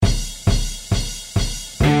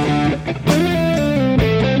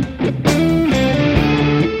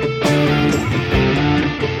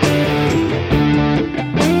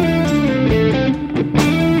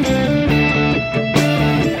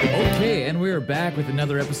back with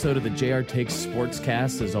another episode of the JR Takes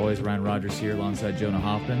Sportscast. As always, Ryan Rogers here alongside Jonah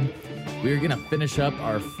Hoffman. We are going to finish up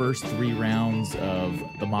our first 3 rounds of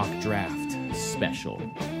the mock draft special.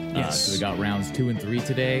 Yes. So we got rounds 2 and 3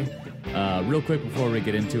 today. Real quick before we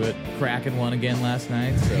get into it, Kraken won again last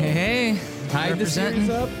night. So Hey, tied the series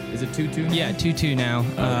up. Is it 2-2 now? Yeah, 2-2 now.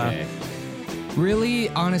 Okay. Really,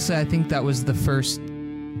 honestly, I think that was the first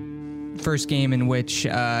game in which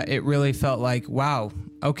it really felt like, wow,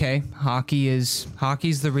 okay, hockey's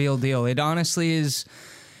the real deal. It honestly is.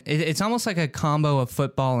 It's almost like a combo of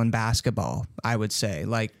football and basketball, I would say,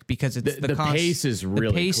 like, because it's the pace is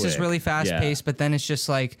really is really fast paced, but then it's just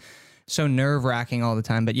like so nerve wracking all the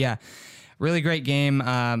time. But yeah, really great game.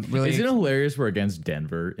 Really, isn't it hilarious we're against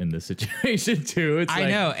Denver in this situation too? It's I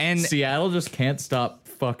know, and Seattle just can't stop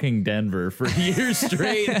fucking Denver for years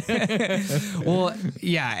straight. Well,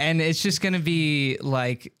 yeah, and it's just going to be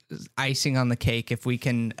like icing on the cake if we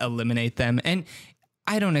can eliminate them. And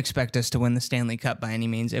I don't expect us to win the Stanley Cup by any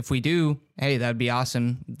means. If we do, hey, that'd be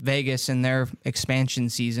awesome. Vegas in their expansion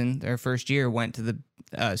season, their first year, went to the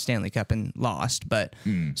Stanley Cup and lost, but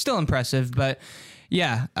still impressive. But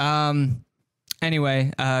yeah,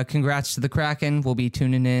 anyway, congrats to the Kraken. We'll be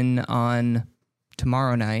tuning in on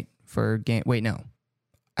tomorrow night for game. Wait, no.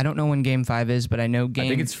 I don't know when Game 5 is, but I know I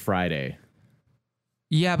think it's Friday.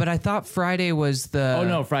 Yeah, but I thought Friday was the... Oh,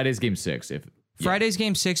 no, Friday's Game 6. Friday's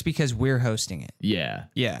Game 6 because we're hosting it. Yeah.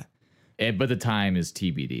 Yeah. But the time is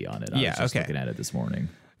TBD on it. I was just looking at it this morning.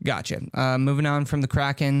 Gotcha. Moving on from the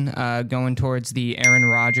Kraken, going towards the Aaron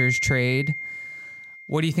Rodgers trade.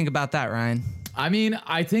 What do you think about that, Ryan? I mean,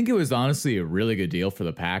 I think it was honestly a really good deal for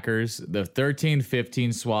the Packers. The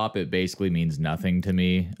 13-15 swap, it basically means nothing to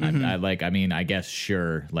me. Mm-hmm. I guess,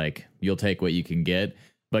 sure, like, you'll take what you can get.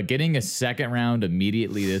 But getting a second round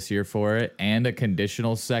immediately this year for it and a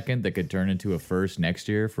conditional second that could turn into a first next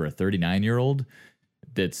year for a 39-year-old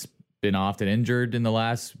that's been often injured in the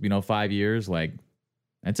last, 5 years, like,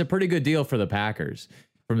 that's a pretty good deal for the Packers.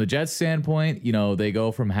 From the Jets standpoint, they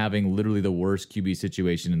go from having literally the worst QB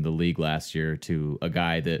situation in the league last year to a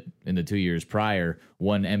guy that in the 2 years prior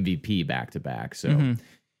won MVP back-to-back. So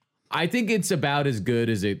I think it's about as good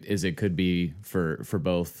as it could be for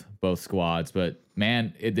both squads. But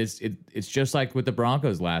man, it's just like with the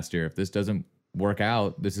Broncos last year. If this doesn't work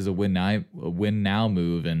out, this is a win now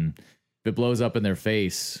move, and if it blows up in their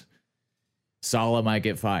face, Saleh might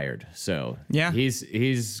get fired. So yeah,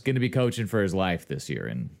 he's going to be coaching for his life this year,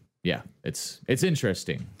 and yeah, it's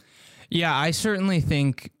interesting. Yeah, I certainly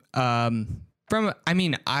think I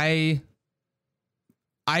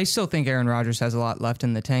still think Aaron Rodgers has a lot left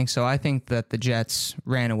in the tank, so I think that the Jets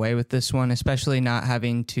ran away with this one, especially not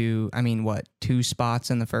having to, 2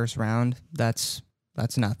 spots in the first round. That's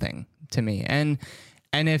nothing to me. And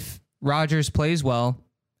if Rodgers plays well,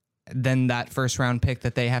 then that first round pick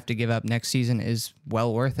that they have to give up next season is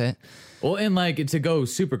well worth it. Well, and like to go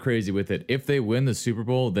super crazy with it, if they win the Super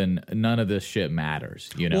Bowl, then none of this shit matters,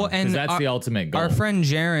 Well, and that's the ultimate goal. Our friend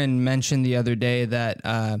Jaron mentioned the other day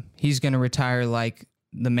that he's going to retire like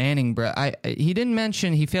the Manning brother.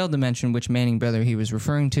 He failed to mention which Manning brother he was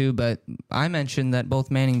referring to, but I mentioned that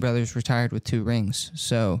both Manning brothers retired with 2 rings.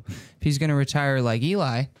 So if he's going to retire like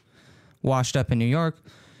Eli, washed up in New York,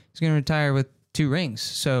 he's going to retire with 2 rings.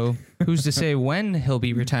 So who's to say when he'll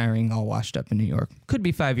be retiring all washed up in New York? Could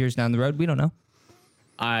be 5 years down the road. We don't know.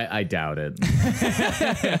 I doubt it.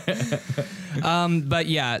 But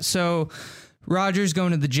yeah, so Rodgers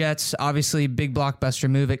going to the Jets, obviously big blockbuster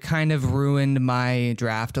move. It kind of ruined my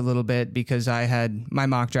draft a little bit because I had my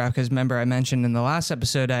mock draft. Because remember, I mentioned in the last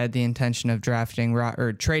episode I had the intention of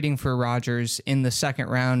trading for Rodgers in the second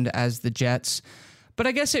round as the Jets. But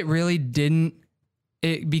I guess it really didn't.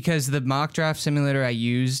 Because the mock draft simulator I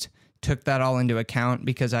used took that all into account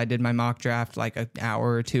because I did my mock draft like an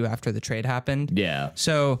hour or 2 after the trade happened. Yeah.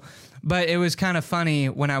 So, but it was kind of funny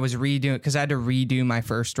when I was redoing, because I had to redo my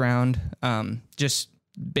first round just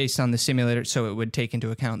based on the simulator, so it would take into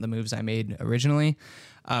account the moves I made originally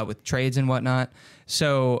with trades and whatnot.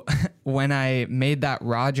 So when I made that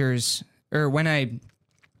Rodgers, or when I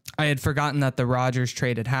had forgotten that the Rodgers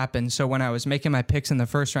trade had happened. So when I was making my picks in the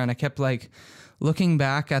first round, I kept like looking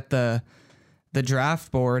back at the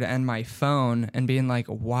draft board and my phone and being like,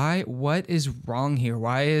 what is wrong here?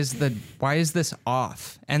 Why is this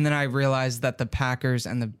off? And then I realized that the Packers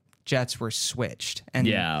and the Jets were switched. And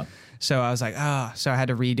yeah. So I was like, so I had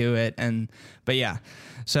to redo it. But yeah.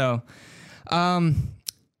 So, but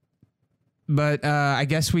I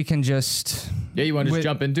guess we can just... Yeah, you want to just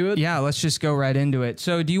jump into it? Yeah, let's just go right into it.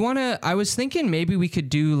 So do you want to... I was thinking maybe we could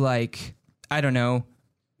do like, I don't know,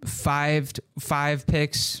 five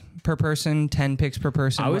picks per person, 10 picks per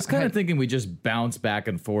person. I was kind of thinking we just bounce back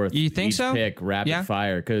and forth. You think each so? Pick rapid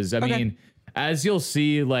fire, because I Okay. mean, as you'll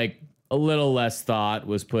see, like a little less thought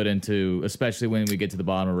was put into, especially when we get to the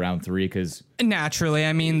bottom of round 3, because Naturally,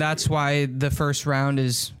 I mean, that's why the first round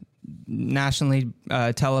is nationally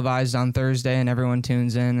televised on Thursday and everyone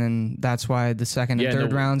tunes in, and that's why the second and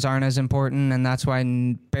third rounds aren't as important, and that's why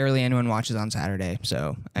barely anyone watches on Saturday.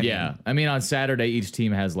 So I mean on Saturday each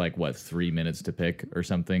team has like 3 minutes to pick or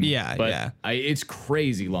something. But it's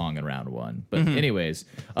crazy long in round 1. But anyways,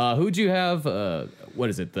 who'd you have? What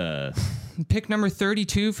is it? The pick number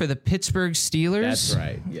 32 for the Pittsburgh Steelers. That's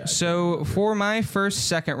right. Yeah. So for my first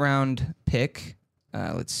second round pick,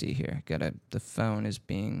 let's see here. The phone is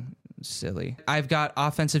being silly. I've got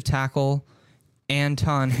offensive tackle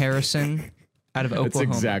Anton Harrison out of Oklahoma.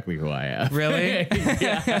 That's exactly who I have. Really?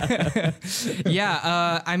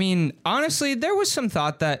 Yeah. I mean, honestly, there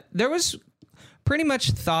was pretty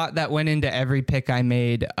much thought that went into every pick I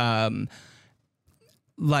made.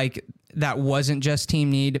 Like that wasn't just team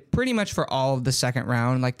need pretty much for all of the second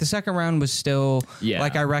round. Like the second round was still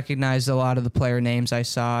like I recognized a lot of the player names I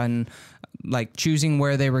saw, and like choosing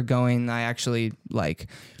where they were going. I actually like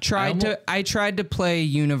tried to play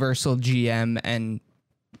universal GM and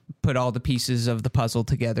put all the pieces of the puzzle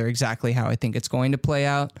together exactly how I think it's going to play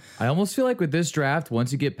out. I almost feel like with this draft,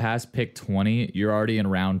 once you get past pick 20, you're already in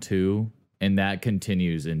round 2. And that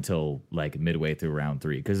continues until like midway through round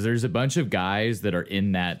 3, because there's a bunch of guys that are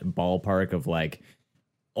in that ballpark of like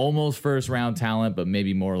almost first round talent, but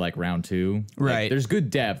maybe more like round 2. Right. Like, there's good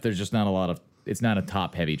depth. There's just not a lot of. It's not a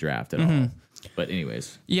top heavy draft at all. But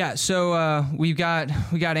anyways, yeah. So we got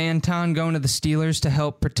Anton going to the Steelers to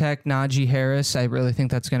help protect Najee Harris. I really think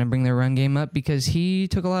that's going to bring their run game up because he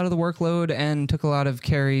took a lot of the workload and took a lot of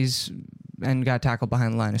carries and got tackled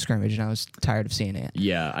behind the line of scrimmage, and I was tired of seeing it.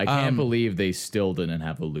 Yeah, I can't believe they still didn't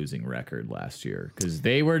have a losing record last year, because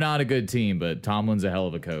they were not a good team, but Tomlin's a hell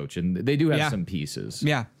of a coach, and they do have some pieces.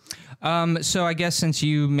 Yeah. So I guess since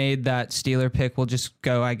you made that Steeler pick, we'll just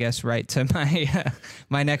go, I guess, right to my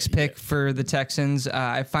my next pick for the Texans.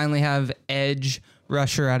 I finally have edge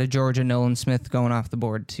rusher out of Georgia, Nolan Smith, going off the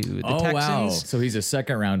board to the Texans. Oh, wow. So he's a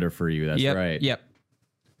second rounder for you. That's right. Yep.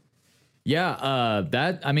 Yeah,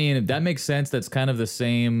 that makes sense. That's kind of the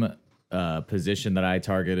same position that I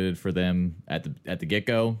targeted for them at the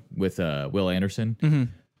get-go with Will Anderson. Mm-hmm.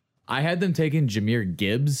 I had them taking Jahmyr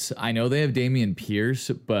Gibbs. I know they have Dameon Pierce,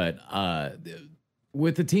 but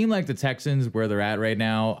with a team like the Texans where they're at right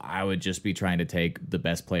now, I would just be trying to take the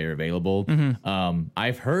best player available. Mm-hmm.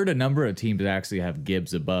 I've heard a number of teams actually have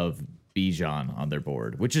Gibbs above Bijan on their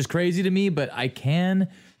board, which is crazy to me, but I can...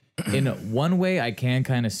 In one way, I can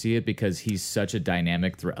kind of see it because he's such a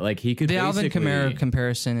dynamic threat. Like he could. The Alvin Kamara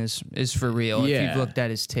comparison is for real. Yeah. If you've looked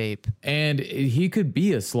at his tape, and he could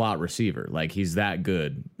be a slot receiver. Like he's that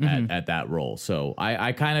good at that role. So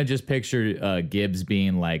I kind of just picture Gibbs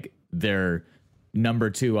being like their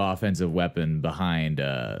number 2 offensive weapon behind.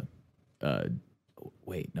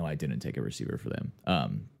 Wait, no, I didn't take a receiver for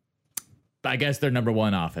them. I guess their number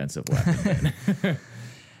 1 offensive weapon.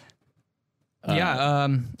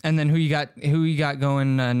 and then who you got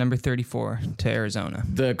going number 34 to Arizona?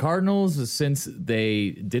 The Cardinals, since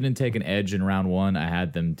they didn't take an edge in round 1, I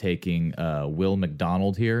had them taking Will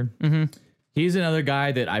McDonald here. Mm-hmm. He's another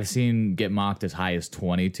guy that I've seen get mocked as high as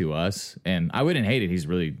 20 to us, and I wouldn't hate it. He's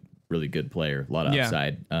really, really good player, a lot of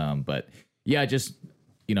upside. But yeah, just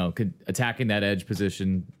attacking that edge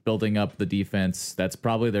position, building up the defense. That's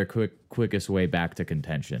probably their quickest way back to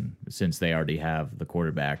contention, since they already have the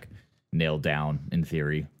quarterback nailed down in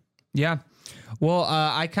theory. Yeah. Well,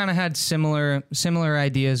 I kind of had similar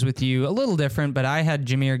ideas with you, a little different, but I had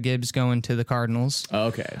Jahmyr Gibbs going to the Cardinals.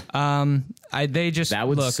 Okay. That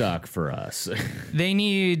would suck for us.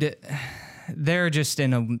 They're just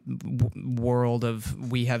in a world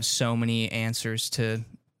of, we have so many answers to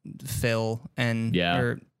fill, and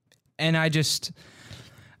I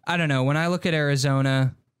don't know. When I look at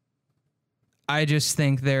Arizona, I just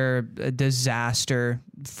think they're a disaster,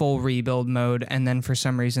 full rebuild mode, and then for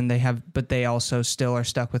some reason they also still are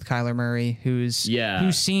stuck with Kyler Murray, who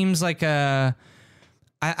seems like I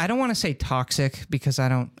don't want to say toxic because I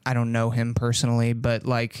don't know him personally, but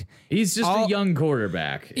like he's just a young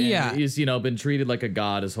quarterback. And he's been treated like a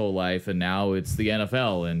god his whole life, and now it's the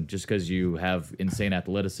NFL, and just because you have insane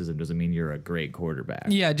athleticism doesn't mean you're a great quarterback.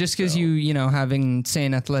 Yeah, just because you having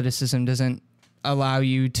insane athleticism doesn't allow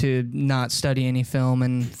you to not study any film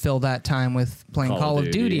and fill that time with playing Call of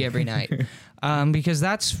Duty every night. Because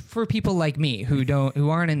that's for people like me who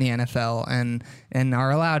aren't in the NFL and are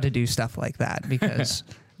allowed to do stuff like that because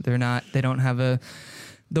they don't have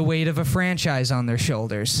the weight of a franchise on their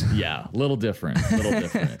shoulders. Yeah, a little different.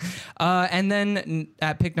 And then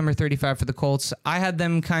at pick number 35 for the Colts, I had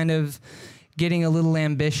them kind of getting a little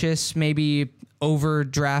ambitious, maybe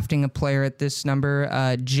overdrafting a player at this number,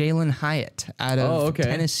 Jalen Hyatt out of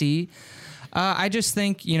Tennessee. I just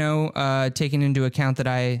think, taking into account that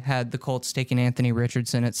I had the Colts taking Anthony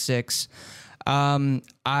Richardson at 6, at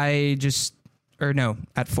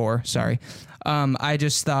 4, sorry. I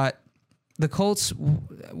just thought the Colts,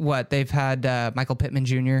 they've had Michael Pittman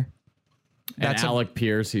Jr. That's Alec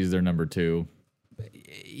Pierce, he's their number 2.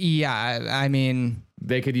 Yeah, I mean...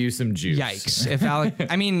 They could use some juice. Yikes. If Alec...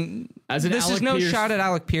 I mean, this is no shot at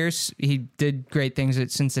Alec Pierce. He did great things at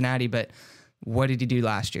Cincinnati, but what did he do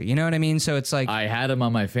last year? You know what I mean? So it's like... I had him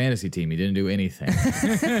on my fantasy team. He didn't do anything.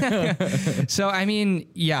 So, I mean,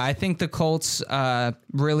 yeah, I think the Colts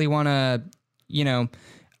really want to,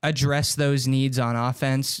 address those needs on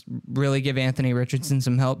offense, really give Anthony Richardson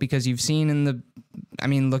some help, because you've seen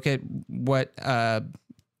look at what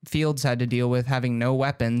Fields had to deal with having no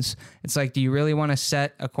weapons. It's like, do you really want to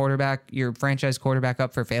set your franchise quarterback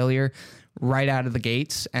up for failure right out of the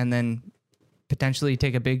gates and then potentially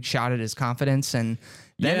take a big shot at his confidence? And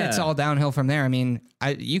then it's all downhill from there. I mean,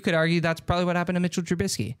 you could argue that's probably what happened to Mitchell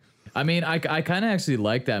Trubisky. I mean, I kind of actually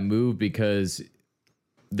like that move, because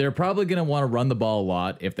they're probably going to want to run the ball a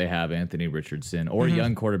lot if they have Anthony Richardson or a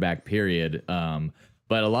young quarterback, period.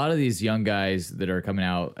 But a lot of these young guys that are coming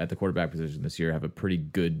out at the quarterback position this year have a pretty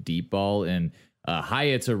good deep ball, and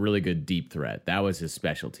Hyatt's a really good deep threat. That was his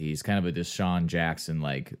specialty. He's kind of a Deshaun Jackson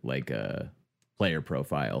like a player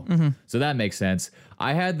profile. So that makes sense.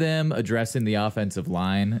 I had them addressing the offensive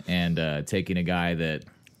line and taking a guy that,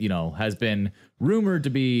 has been rumored to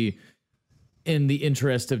be in the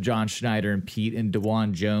interest of John Schneider and Pete and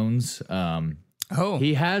DeJuan Jones.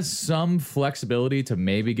 He has some flexibility to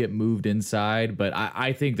maybe get moved inside, but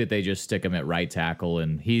I think that they just stick him at right tackle,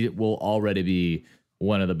 and he will already be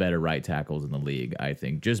one of the better right tackles in the league, I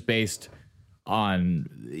think, just based on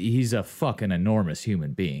he's a fucking enormous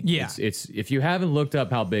human being. Yeah. It's if you haven't looked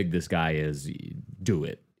up how big this guy is, do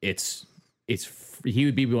it. He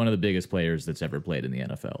would be one of the biggest players that's ever played in the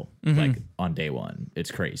NFL, like on day one.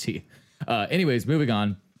 It's crazy. Anyways, moving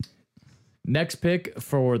on. Next pick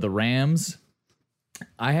for the Rams.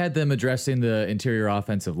 I had them addressing the interior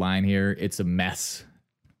offensive line here. It's a mess.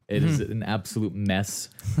 It is an absolute mess.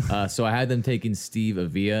 So I had them taking Steve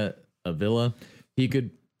Avila. He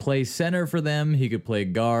could play center for them. He could play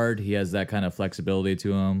guard. He has that kind of flexibility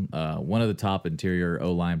to him. One of the top interior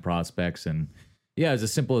O-line prospects. And yeah, it's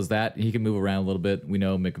as simple as that. He can move around a little bit. We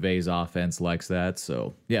know McVay's offense likes that.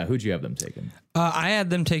 So yeah, who'd you have them taking? I had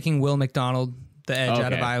them taking Will McDonald, the edge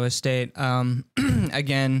out of Iowa State.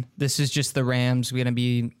 Again, this is just the Rams. We're going to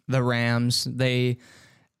be the Rams. They,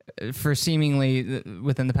 for seemingly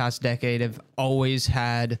within the past decade, have always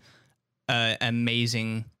had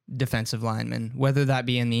amazing defensive linemen, whether that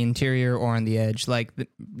be in the interior or on the edge. Like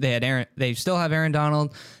they still have Aaron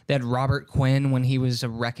Donald. They had Robert Quinn when he was a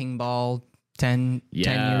wrecking ball 10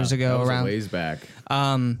 years ago, that was around a ways back.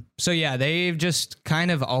 So yeah, they've just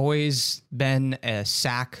kind of always been a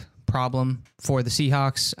sack problem for the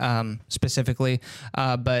Seahawks, specifically.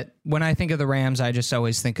 But when I think of the Rams, I just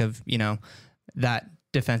always think of, that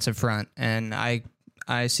defensive front, and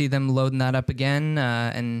I see them loading that up again,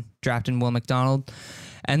 and drafting Will McDonald.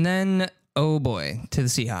 And then, oh boy, to the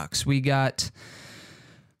Seahawks. We got...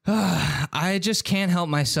 I just can't help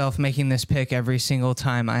myself making this pick every single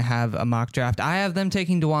time I have a mock draft. I have them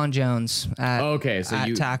taking DeJuan Jones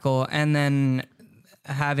at tackle, and then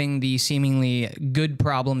having the seemingly good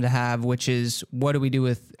problem to have, which is, what do we do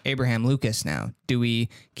with Abraham Lucas now? Do we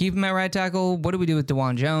keep him at right tackle? What do we do with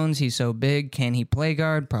DeJuan Jones? He's so big. Can he play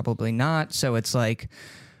guard? Probably not. So it's like,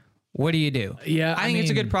 what do you do? Yeah, I think it's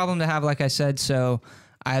a good problem to have, like I said. So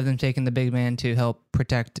I have them taking the big man to help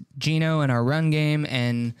protect Geno and our run game.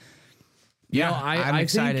 And I'm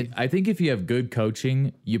excited. I think if you have good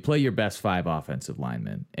coaching, you play your best 5 offensive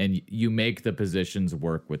linemen and you make the positions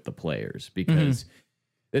work with the players, because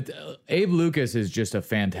Abe Lucas is just a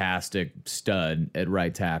fantastic stud at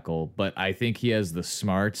right tackle, but I think he has the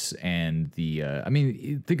smarts and the,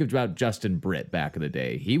 think about Justin Britt back in the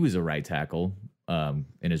day. He was a right tackle. In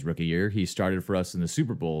his rookie year, he started for us in the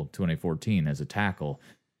Super Bowl 2014 as a tackle.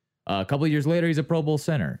 A couple of years later, he's a Pro Bowl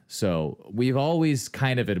center. So we've always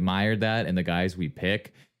kind of admired that in the guys we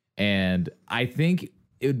pick. And I think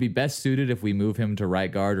it would be best suited if we move him to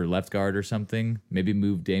right guard or left guard or something. Maybe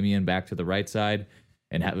move Damian back to the right side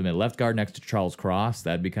and have him at left guard next to Charles Cross.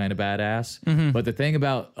 That'd be kind of badass. But the thing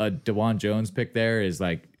about a DeJuan Jones pick there is,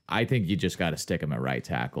 like, I think you just got to stick him at right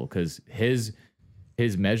tackle, because his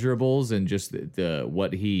his measurables and just the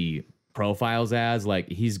what he profiles as, like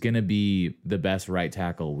he's gonna be the best right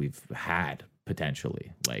tackle we've had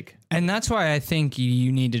potentially. Like, and that's why I think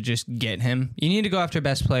you need to just get him. You need to go after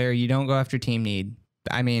best player. You don't go after team need.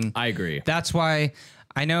 I mean, I agree. That's why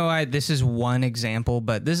I know this is one example,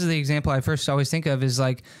 but this is the example I first always think of is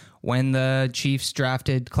like when the Chiefs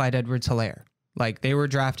drafted Clyde Edwards-Helaire. Like they were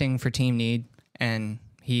drafting for team need, and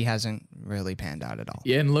he hasn't really panned out at all.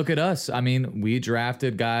 Yeah, and look at us. I mean, we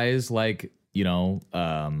drafted guys like, I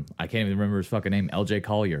can't even remember his fucking name, LJ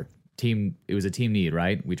Collier. It was a team need,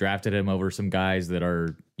 right? We drafted him over some guys that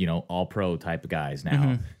are, all pro type of guys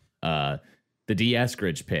now. The D.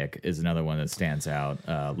 Eskridge pick is another one that stands out.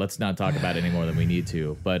 Let's not talk about it any more than we need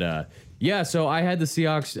to. But so I had the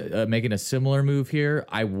Seahawks making a similar move here.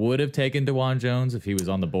 I would have taken DeJuan Jones if he was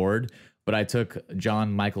on the board, but I took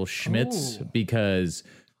John Michael Schmitz because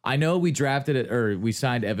I know we drafted it, or we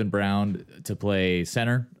signed Evan Brown to play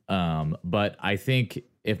center. But I think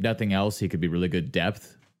if nothing else, he could be really good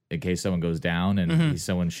depth in case someone goes down, and he's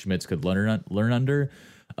someone Schmitz could learn under.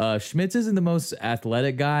 Schmitz isn't the most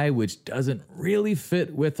athletic guy, which doesn't really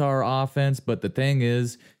fit with our offense. But the thing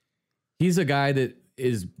is, he's a guy that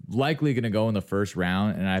is likely going to go in the first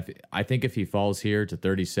round. And I think if he falls here to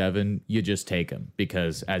 37, you just take him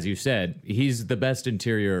because, as you said, he's the best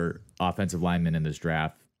interior offensive lineman in this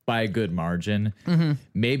draft by a good margin.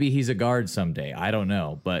 Maybe he's a guard someday. I don't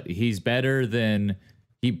know. But he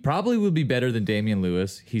probably will be better than Damian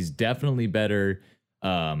Lewis. He's definitely better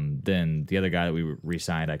than the other guy that we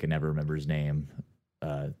re-signed. I can never remember his name.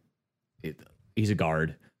 He's a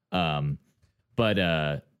guard.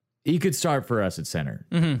 But he could start for us at center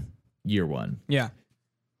year one. Yeah.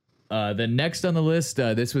 The next on the list,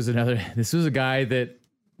 this was a guy that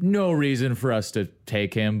no reason for us to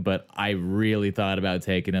take him, but I really thought about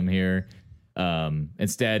taking him here.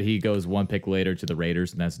 Instead, he goes one pick later to the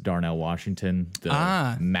Raiders, and that's Darnell Washington,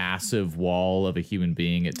 the massive wall of a human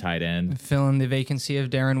being at tight end. Filling the vacancy of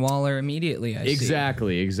Darren Waller immediately, I see.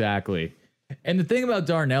 Exactly. And the thing about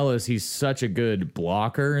Darnell is he's such a good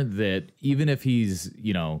blocker that even if he's,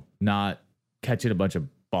 not catching a bunch of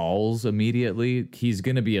balls immediately, he's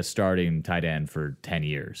going to be a starting tight end for 10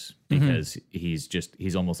 years because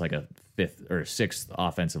he's almost like a fifth or sixth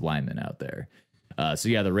offensive lineman out there.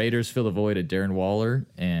 The Raiders fill the void at Darren Waller,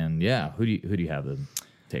 and who do you have them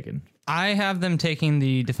taking? I have them taking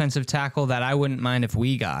the defensive tackle that I wouldn't mind if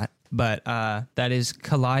we got, but that is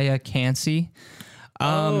Kalia Cansey.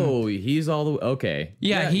 He's all the way. Okay.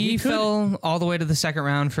 Yeah, he fell all the way to the second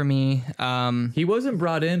round for me. He wasn't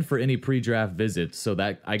brought in for any pre-draft visits, so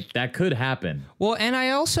that could happen. Well, and I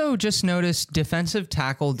also just noticed defensive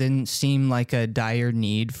tackle didn't seem like a dire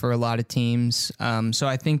need for a lot of teams. So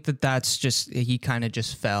I think that's just, he kind of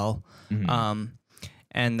just fell.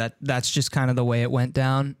 And that's just kind of the way it went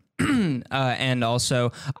down. And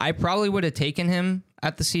also, I probably would have taken him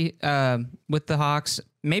at with the Hawks.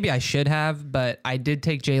 Maybe I should have, but I did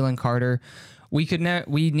take Jalen Carter. We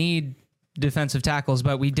need defensive tackles,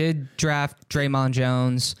 but we did draft Draymond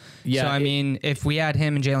Jones. Yeah, so I mean, if we had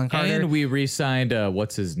him and Jalen Carter, and we re-signed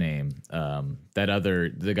what's his name?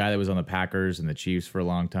 The guy that was on the Packers and the Chiefs for a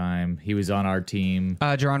long time. He was on our team.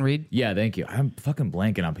 Jaron Reed. Yeah, thank you. I'm fucking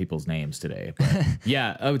blanking on people's names today.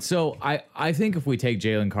 But so I think if we take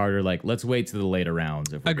Jalen Carter, let's wait to the later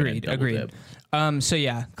rounds. If we're agreed. Dip.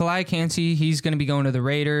 Kalia Cansey, he's going to be going to the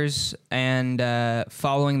Raiders, and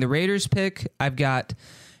following the Raiders pick, I've got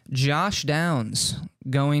Josh Downs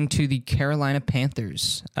going to the Carolina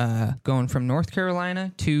Panthers, going from North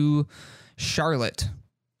Carolina to Charlotte.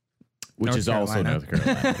 Which is also North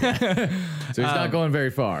Carolina. So he's not going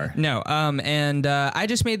very far. No. And I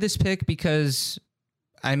just made this pick because,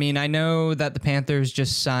 I know that the Panthers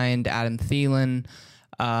just signed Adam Thielen.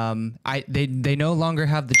 They no longer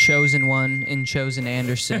have the chosen one in Chosen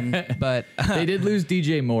Anderson, but they did lose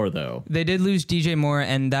DJ Moore though. They did lose DJ Moore,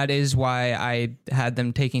 and that is why I had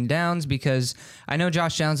them taking Downs, because I know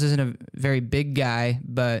Josh Downs isn't a very big guy,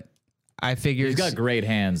 but I figure he's got great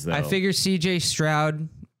hands though. I figure CJ Stroud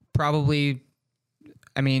probably.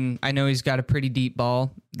 I know he's got a pretty deep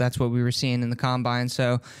ball. That's what we were seeing in the combine.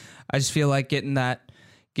 So I just feel like getting that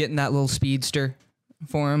little speedster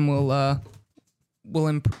for him will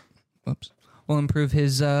improve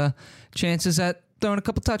his chances at throwing a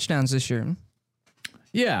couple touchdowns this year.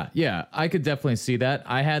 Yeah, I could definitely see that.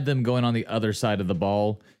 I had them going on the other side of the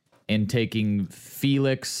ball and taking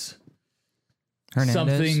Felix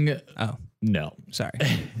Hernandez. No, sorry,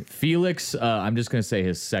 Felix. I'm just gonna say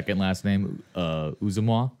his second last name,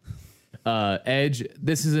 Uzumwa. Edge.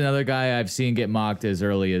 This is another guy I've seen get mocked as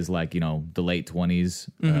early as the late 20s,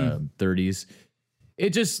 30s.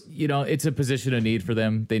 it just, it's a position of need for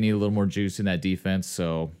them. They need a little more juice in that defense.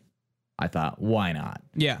 So I thought, why not?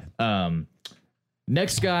 Yeah.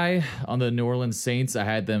 Next guy on the New Orleans Saints, I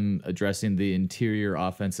had them addressing the interior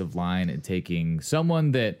offensive line and taking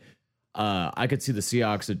someone that I could see the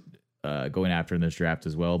Seahawks going after in this draft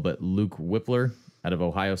as well. But Luke Whippler out of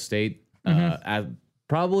Ohio State,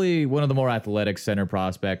 probably one of the more athletic center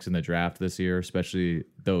prospects in the draft this year, especially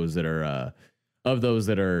those that are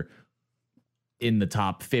in the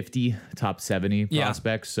top 50, top 70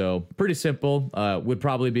 prospects. So pretty simple. Would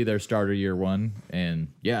probably be their starter year one. And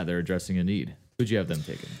yeah, they're addressing a need. Who'd you have them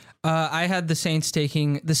taking? I had the Saints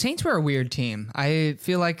taking. The Saints were a weird team. I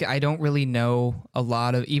feel like I don't really know a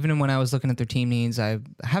lot of. Even when I was looking at their team needs, I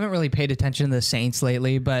haven't really paid attention to the Saints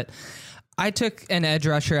lately. But I took an edge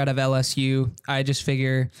rusher out of LSU. I just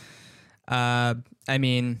figure, that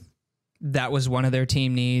was one of their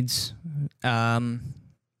team needs.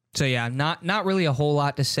 So yeah, not really a whole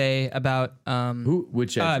lot to say about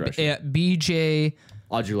which edge rusher? BJ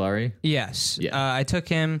Ojulari. Yes, yeah. I took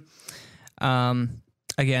him.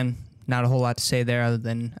 Again, not a whole lot to say there other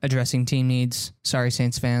than addressing team needs. Sorry,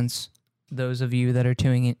 Saints fans. Those of you that are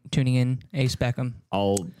tuning in, Ace Beckham.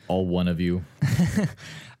 All one of you.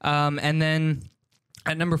 And then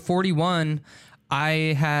at number 41,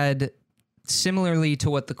 I had, similarly to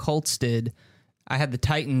what the Colts did, I had the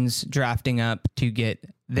Titans drafting up to get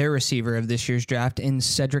their receiver of this year's draft in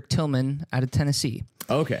Cedric Tillman out of Tennessee.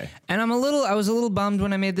 Okay. And I was a little bummed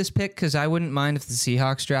when I made this pick because I wouldn't mind if the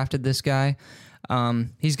Seahawks drafted this guy.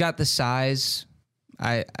 He's got the size.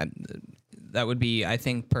 That would be, I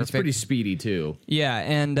think, perfect. He's pretty speedy too. Yeah,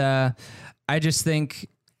 and I just think,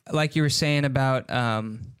 like you were saying about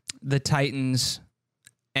the Titans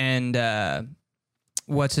and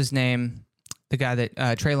what's his name, the guy that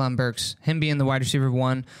Treylon Burks, him being the wide receiver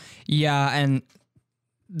one. Yeah, and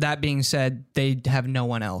that being said, they have no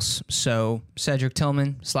one else. So Cedric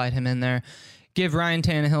Tillman, slide him in there. Give Ryan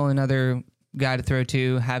Tannehill another guy to throw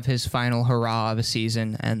to, have his final hurrah of a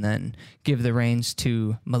season, and then give the reins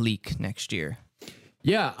to Malik next year.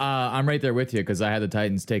 Yeah, I'm right there with you because I had the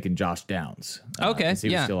Titans taking Josh Downs. Okay, he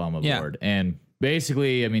was still on my board. And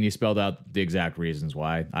basically, he spelled out the exact reasons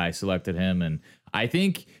why I selected him. And I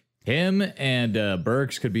think him and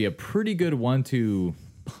Burks could be a pretty good 1-2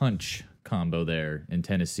 punch combo there in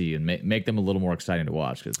Tennessee and make them a little more exciting to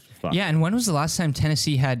watch. Yeah, and when was the last time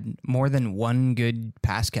Tennessee had more than one good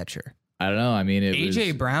pass catcher? I don't know.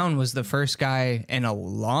 A.J. Brown was the first guy in a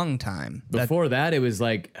long time. Before that, it was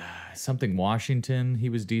like something Washington. He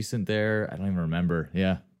was decent there. I don't even remember.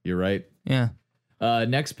 Yeah, you're right. Yeah.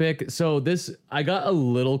 Next pick. So I got a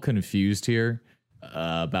little confused here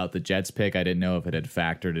about the Jets pick. I didn't know if it had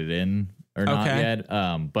factored it in or not yet.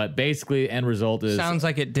 But basically, end result is... Sounds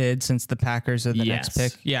like it did since the Packers are the next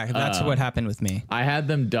pick. Yeah, that's what happened with me. I had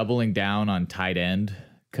them doubling down on tight end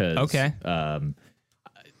because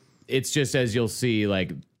it's just, as you'll see,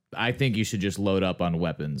 I think you should just load up on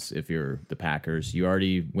weapons if you're the Packers. You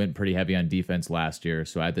already went pretty heavy on defense last year,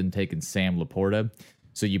 so I had them taking Sam Laporta.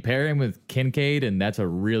 So you pair him with Kincaid, and that's a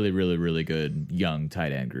really, really, really good young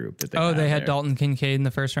tight end group. That they had Dalton Kincaid in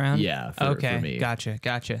the first round? Yeah, for me. Gotcha.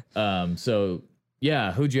 So,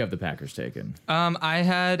 yeah, who'd you have the Packers taking? I'm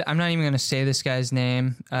not even going to say this guy's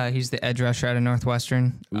name. He's the edge rusher out of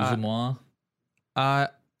Northwestern. Uzamoa?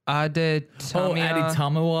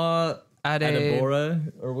 Adetomiwa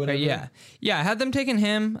Adebora or whatever. Yeah, I had them taking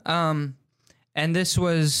him. And this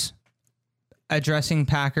was addressing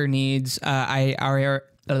Packer needs. I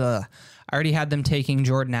already had them taking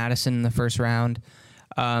Jordan Addison in the first round.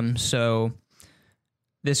 So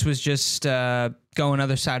this was just going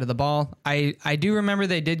other side of the ball. I do remember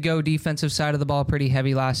they did go defensive side of the ball pretty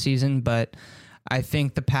heavy last season, but I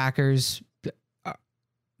think the Packers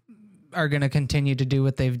are going to continue to do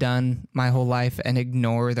what they've done my whole life and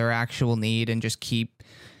ignore their actual need and just keep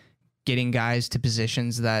getting guys to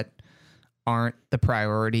positions that aren't the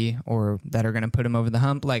priority or that are going to put them over the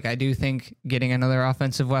hump. I do think getting another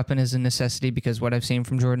offensive weapon is a necessity because what I've seen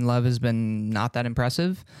from Jordan Love has been not that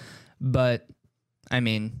impressive. But, who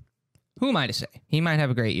am I to say? He might have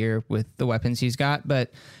a great year with the weapons he's got.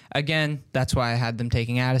 But, again, that's why I had them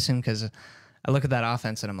taking Addison because I look at that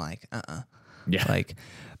offense and I'm like, Yeah.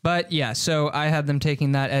 But yeah, so I had them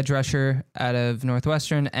taking that edge rusher out of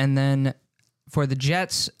Northwestern. And then for the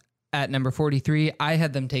Jets at number 43, I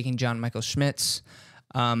had them taking John Michael Schmitz.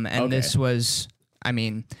 This was,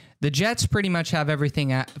 the Jets pretty much have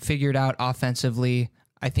everything figured out offensively,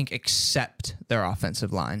 I think, except their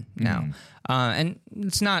offensive line now. And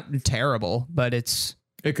it's not terrible, but it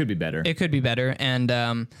could be better. It could be better.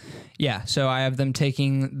 And so I have them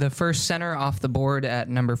taking the first center off the board at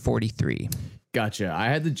number 43. Gotcha. I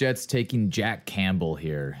had the Jets taking Jack Campbell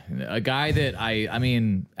here, a guy that I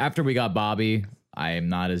mean, after we got Bobby, I am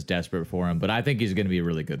not as desperate for him, but I think he's going to be a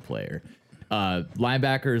really good player.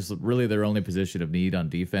 Linebacker is really their only position of need on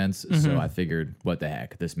defense, so I figured, what the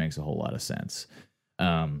heck, this makes a whole lot of sense.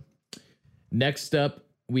 Next up,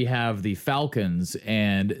 we have the Falcons,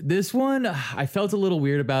 and this one, I felt a little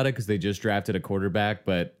weird about it because they just drafted a quarterback,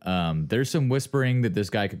 but there's some whispering that this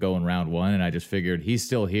guy could go in round 1, and I just figured he's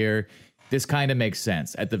still here. This kind of makes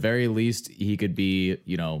sense. At the very least, he could be,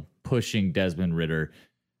 pushing Desmond Ridder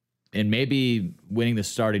and maybe winning the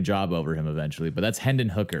starting job over him eventually, but that's Hendon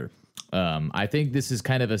Hooker. I think this is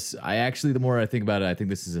kind of the more I think about it, I think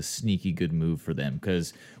this is a sneaky good move for them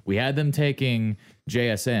because we had them taking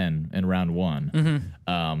JSN in round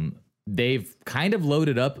 1. They've kind of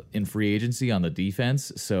loaded up in free agency on the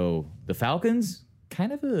defense. So the Falcons,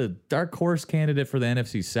 kind of a dark horse candidate for the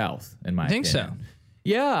NFC South, in my opinion. So.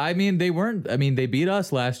 Yeah, I mean, they beat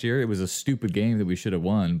us last year. It was a stupid game that we should have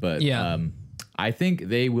won, but I think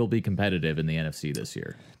they will be competitive in the NFC this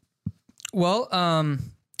year. Well,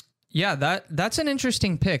 yeah, that's an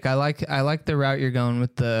interesting pick. I like the route you're going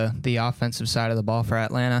with the offensive side of the ball for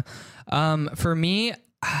Atlanta. For me,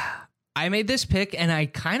 I made this pick and I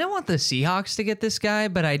kind of want the Seahawks to get this guy,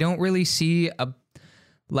 but I don't really see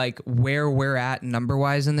where we're at number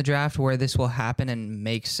wise in the draft where this will happen and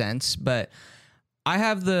make sense. But I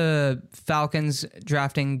have the Falcons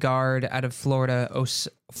drafting guard out of Florida,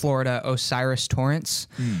 Osiris Torrance.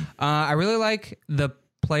 I really like the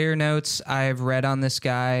player notes I've read on this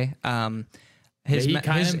guy.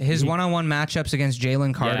 His one-on-one matchups against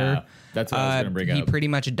Jalen Carter. Yeah, that's what I was going to bring up. He pretty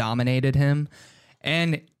much dominated him.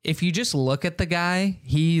 And if you just look at the guy,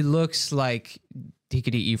 he looks like he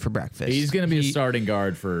could eat you for breakfast. He's going to be a starting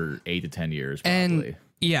guard for 8 to 10 years, probably. And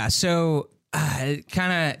yeah, so it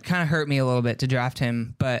kind of hurt me a little bit to draft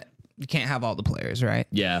him, but you can't have all the players, right?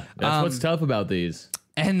 Yeah, that's what's tough about these.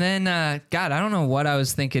 And then, God, I don't know what I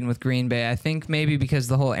was thinking with Green Bay. I think maybe because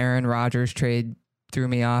the whole Aaron Rodgers trade threw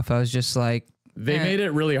me off. I was just like... They made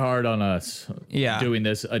it really hard on us doing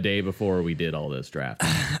this a day before we did all this draft.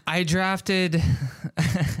 I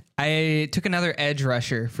took another edge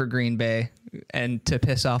rusher for Green Bay and to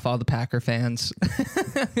piss off all the Packer fans.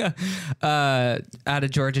 Out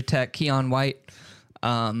of Georgia Tech, Keon White.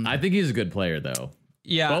 I think he's a good player, though.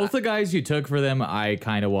 Yeah. Both the guys you took for them, I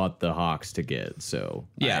kind of want the Hawks to get. So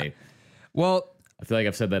yeah. I feel like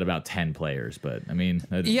I've said that about 10 players, but I mean,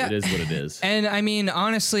 it is what it is. And I mean,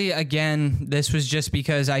 honestly, again, this was just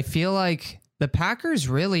because I feel like the Packers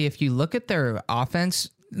really, if you look at their offense,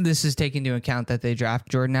 this is taking into account that they draft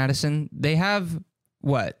Jordan Addison. They have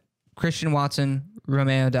Christian Watson,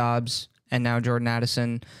 Romeo Doubs, and now Jordan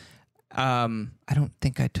Addison. I don't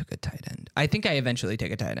think I took a tight end. I think I eventually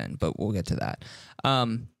take a tight end, but we'll get to that.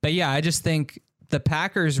 But yeah, I just think the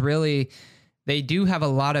Packers really, they do have a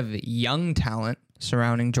lot of young talent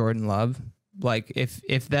surrounding Jordan Love. Like if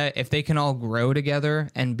they can all grow together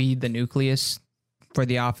and be the nucleus for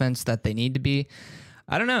the offense that they need to be,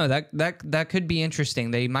 I don't know, that could be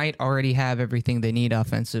interesting. They might already have everything they need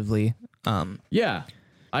offensively. Yeah.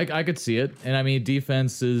 I could see it. And I mean,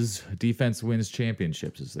 defense wins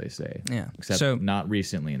championships, as they say. Yeah. Except not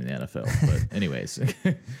recently in the NFL. But anyways.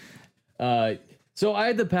 So I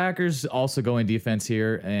had the Packers also going defense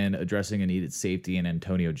here and addressing a needed safety in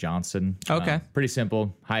Antonio Johnson. Okay. Pretty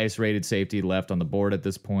simple. Highest rated safety left on the board at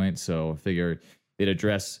this point. So I figure they'd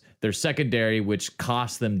address their secondary, which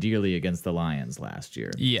cost them dearly against the Lions last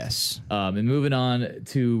year. Yes. And moving on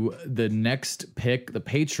to the next pick, the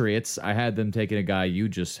Patriots. I had them taking a guy you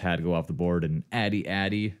just had go off the board, and Addy.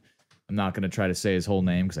 I'm not going to try to say his whole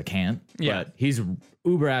name because I can't. Yeah. But he's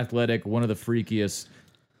uber athletic, one of the freakiest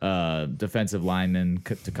defensive linemen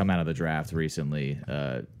to come out of the draft recently.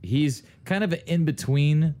 He's kind of in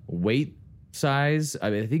between weight size. I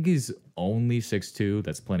mean, I think he's only 6'2".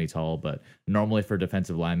 That's plenty tall, but normally for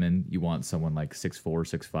defensive linemen, you want someone like 6'4",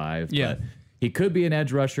 6'5". Yeah. But he could be an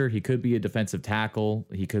edge rusher. He could be a defensive tackle.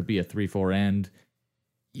 He could be a 3-4 end.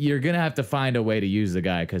 You're going to have to find a way to use the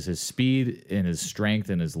guy because his speed and his strength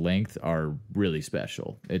and his length are really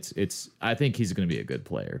special. I think he's going to be a good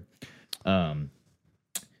player.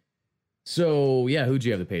 So, yeah, who'd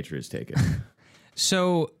you have the Patriots taking?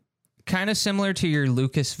 So, kind of similar to your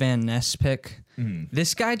Lucas Van Ness pick.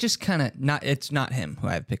 This guy just kind of it's not him who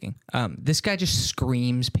I'm picking. This guy just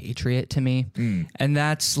screams Patriot to me. And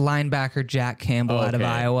that's linebacker Jack Campbell out of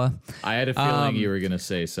Iowa. I had a feeling you were going to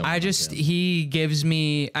say something. He gives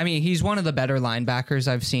me, I mean, he's one of the better linebackers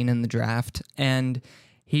I've seen in the draft. And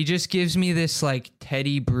he just gives me this like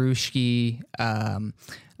Teddy Bruschi,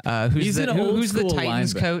 who's the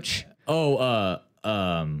Titans coach?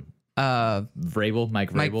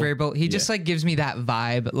 Mike Vrabel. He just like gives me that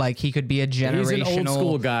vibe. Like he could be a generational He's an old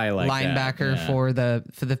school guy like linebacker that.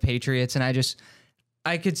 for the Patriots. And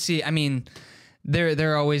I could see, I mean,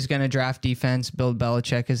 they're always going to draft defense. Bill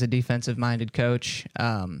Belichick is a defensive minded coach.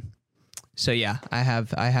 So yeah, I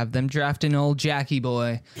have them drafting old Jackie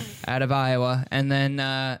boy out of Iowa. And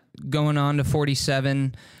then going on to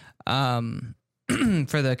 47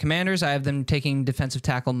 for the Commanders, I have them taking defensive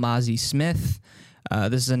tackle Mozzie Smith.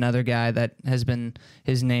 This is another guy that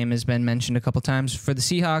his name has been mentioned a couple times for the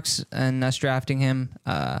Seahawks and us drafting him.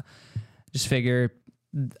 Just figure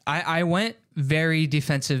I went very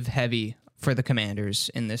defensive heavy for the Commanders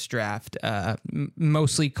in this draft,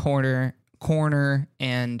 mostly corner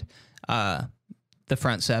and the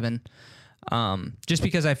front seven. Just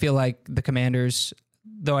because I feel like the Commanders,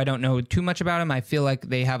 though I don't know too much about them, I feel like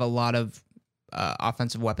they have a lot of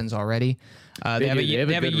offensive weapons already. They have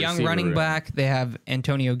a young running back. They have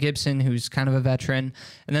Antonio Gibson, who's kind of a veteran.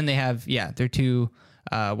 And then they have, their two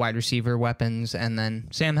wide receiver weapons. And then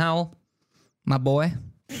Sam Howell, my boy,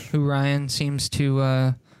 who Ryan seems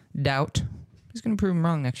to doubt. He's going to prove him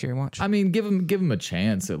wrong next year. Watch. I mean, give him a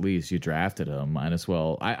chance at least. You drafted him. Might as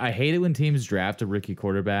well. I hate it when teams draft a rookie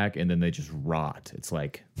quarterback and then they just rot. It's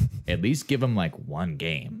like, at least give him like one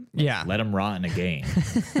game. Yeah. Let him rot in a game.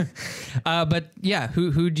 But yeah,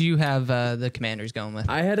 who do you have the Commanders going with?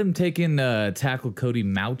 I had him taking tackle Cody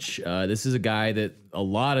Mauch. This is a guy that a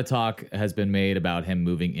lot of talk has been made about him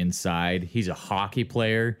moving inside. He's a hockey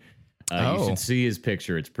player. You should see his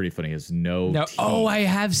picture. It's pretty funny. He has no teeth. Oh, I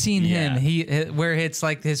have seen him. Where it's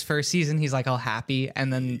like his first season, he's like all happy,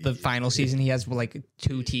 and then the final season, he has like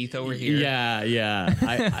two teeth over here. Yeah.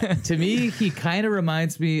 To me, he kind of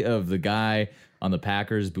reminds me of the guy on the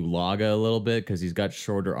Packers, Bulaga, a little bit because he's got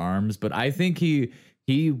shorter arms. But I think he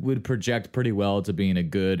would project pretty well to being a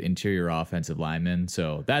good interior offensive lineman.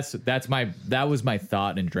 So that was my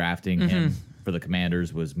thought in drafting him for the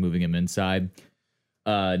Commanders, was moving him inside.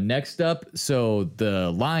 Next up, so the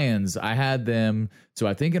Lions, I had them. So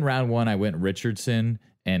I think in round one, I went Richardson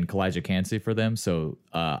and Kalijah Cansey for them. So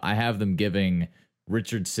I have them giving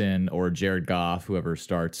Richardson or Jared Goff, whoever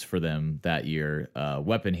starts for them that year,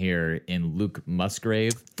 weapon here in Luke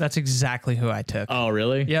Musgrave. That's exactly who I took. Oh,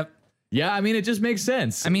 really? Yep. Yeah, I mean, it just makes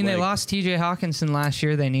sense. I mean, they lost TJ Hawkinson last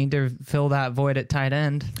year. They need to fill that void at tight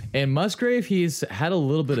end. And Musgrave, he's had a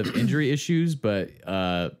little bit of injury issues, but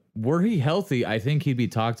were he healthy, I think he'd be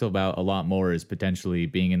talked about a lot more as potentially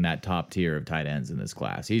being in that top tier of tight ends in this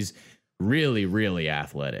class. He's really, really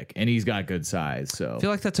athletic, and he's got good size. So I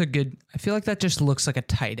feel like that just looks like a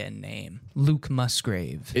tight end name, Luke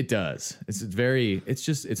Musgrave. It does.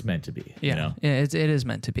 It's meant to be. Yeah, you know? Yeah, it is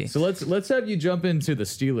meant to be. So let's have you jump into the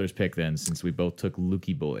Steelers pick then, since we both took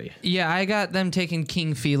Lukey boy. Yeah, I got them taking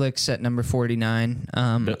King Felix at number 49.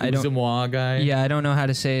 The Uzumwa guy. Yeah, I don't know how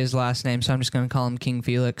to say his last name, so I'm just going to call him King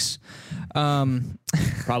Felix.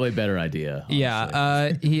 Probably a better idea.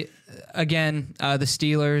 Honestly. Yeah. The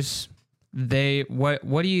Steelers.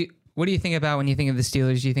 What do you think about when you think of the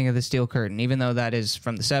Steelers? Do you think of the Steel Curtain, even though that is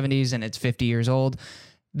from the 70s and it's 50 years old?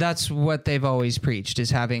 That's what they've always preached, is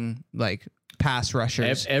having like pass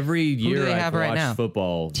rushers. Every year I have watch right now?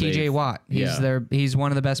 football. TJ Watt. He's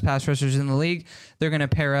one of the best pass rushers in the league. They're going to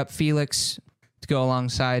pair up Felix to go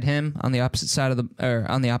alongside him on the opposite side of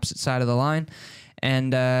the line,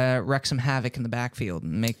 and wreak some havoc in the backfield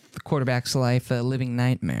and make the quarterback's life a living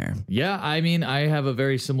nightmare. Yeah, I mean, I have a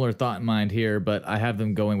very similar thought in mind here, but I have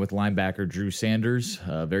them going with linebacker Drew Sanders,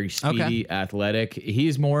 very speedy, athletic.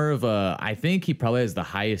 He's more of I think he probably has the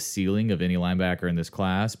highest ceiling of any linebacker in this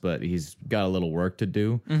class, but he's got a little work to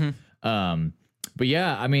do. But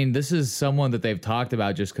yeah, I mean, this is someone that they've talked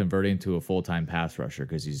about just converting to a full-time pass rusher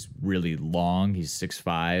because he's really long. He's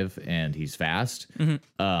 6'5", and he's fast.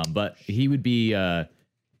 But he'd be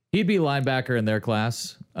linebacker in their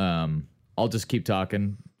class. I'll just keep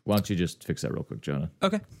talking. Why don't you just fix that real quick, Jonah?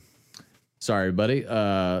 Okay. Sorry, buddy.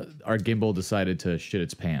 Our gimbal decided to shit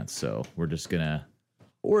its pants, so we're just gonna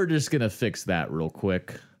fix that real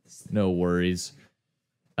quick. No worries.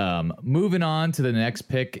 Moving on to the next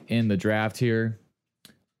pick in the draft here.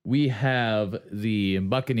 We have the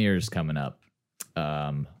Buccaneers coming up.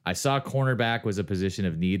 I saw cornerback was a position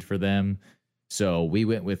of need for them, so we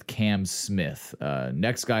went with Cam Smith.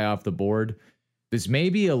 Next guy off the board. This may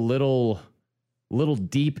be a little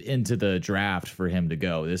deep into the draft for him to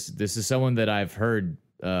go. This is someone that I've heard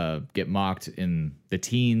get mocked in the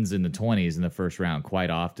teens and the 20s in the first round quite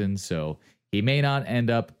often, so he may not end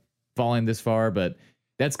up falling this far, but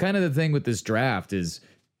that's kind of the thing with this draft is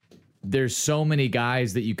there's so many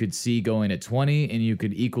guys that you could see going at 20 and you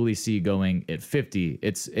could equally see going at 50.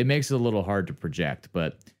 It makes it a little hard to project,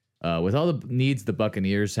 but With all the needs the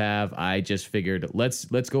Buccaneers have, I just figured let's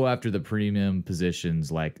go after the premium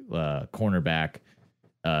positions like cornerback,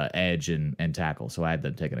 edge, and tackle. So I had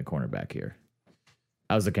them taking a cornerback here.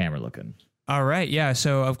 How's the camera looking? All right. Yeah.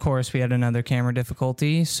 So, of course, we had another camera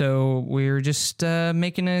difficulty. So we were just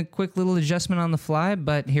making a quick little adjustment on the fly,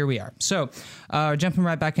 but here we are. So jumping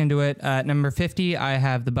right back into it, at number 50, I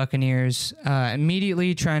have the Buccaneers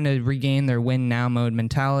immediately trying to regain their win now mode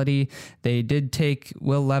mentality. They did take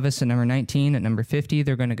Will Levis at number 19. At number 50,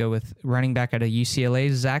 they're going to go with running back out of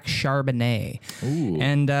UCLA, Zach Charbonnet. Ooh.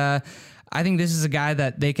 And I think this is a guy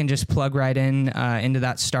that they can just plug right in into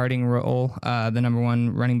that starting role, the number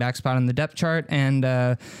one running back spot on the depth chart,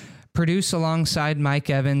 and produce alongside Mike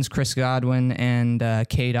Evans, Chris Godwin, and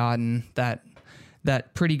Cade Otton,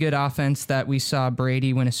 that pretty good offense that we saw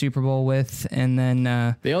Brady win a Super Bowl with. And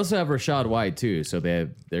then they also have Rashad White too, so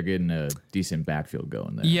they're getting a decent backfield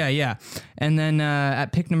going there. Yeah. And then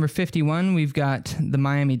at pick number 51, we've got the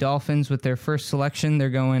Miami Dolphins with their first selection.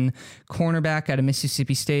 They're going cornerback out of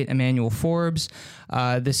Mississippi State, Emmanuel Forbes.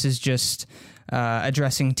 This is just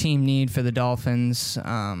addressing team need for the Dolphins.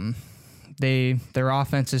 Their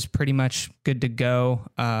offense is pretty much good to go,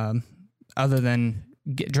 other than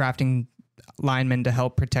drafting linemen to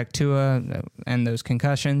help protect Tua and those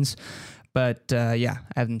concussions. But I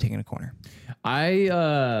haven't taken a corner.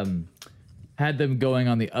 I had them going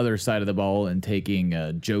on the other side of the ball and taking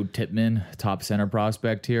Joe Tippmann, top center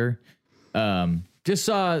prospect here. Just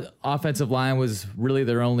saw offensive line was really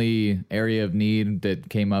their only area of need that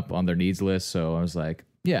came up on their needs list. So I was like,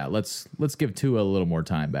 yeah, let's give Tua a little more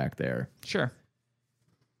time back there. Sure.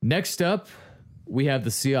 Next up, we have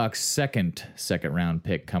the Seahawks second round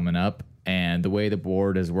pick coming up. And the way the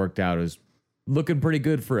board has worked out is looking pretty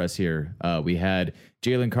good for us here. We had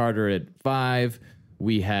Jalen Carter at 5.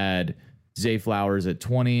 We had Zay Flowers at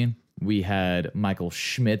 20. We had Michael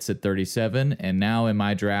Schmitz at 37. And now in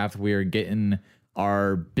my draft, we are getting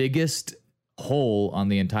our biggest hole on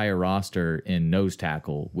the entire roster in nose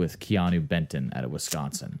tackle with Keanu Benton out of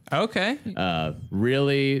Wisconsin. Okay.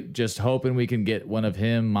 Really just hoping we can get one of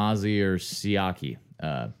him, Mozzie, or Siaki.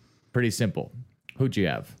 Pretty simple. Who'd you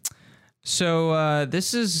have? So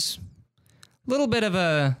this is a little bit of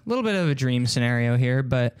a dream scenario here,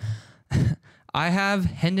 but I have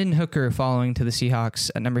Hendon Hooker following to the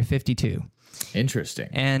Seahawks at number 52. Interesting.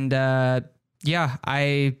 And I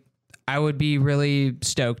would be really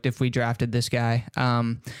stoked if we drafted this guy.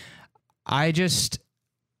 I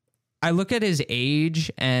look at his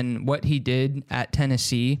age and what he did at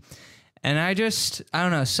Tennessee, and I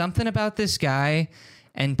don't know, something about this guy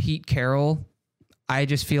and Pete Carroll, I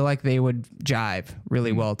just feel like they would jive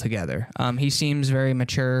really well together. He seems very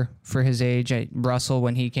mature for his age. Russell,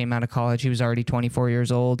 when he came out of college, he was already 24 years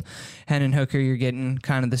old. Hendon Hooker, you're getting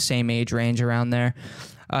kind of the same age range around there.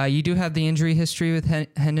 You do have the injury history with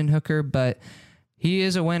Hendon Hooker, but he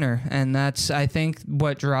is a winner, and that's, I think,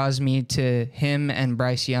 what draws me to him and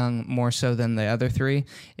Bryce Young more so than the other three,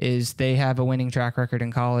 is they have a winning track record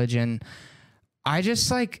in college, and I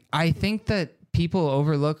think that people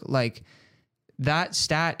overlook, that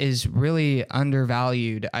stat is really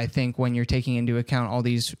undervalued, I think, when you're taking into account all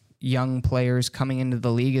these young players coming into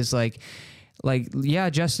the league. Is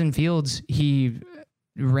Justin Fields, he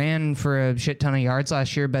ran for a shit ton of yards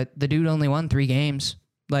last year, but the dude only won 3 games.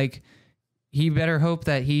 He better hope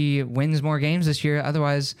that he wins more games this year.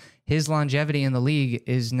 Otherwise, his longevity in the league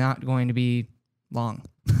is not going to be long.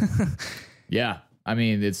 Yeah. I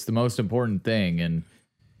mean, it's the most important thing. And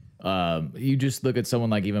you just look at someone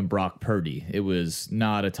like even Brock Purdy. It was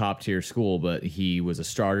not a top tier school, but he was a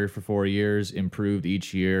starter for 4 years, improved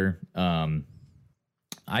each year.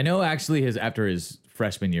 I know actually after his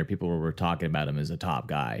freshman year, people were talking about him as a top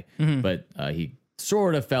guy, but he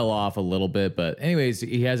sort of fell off a little bit. But anyways,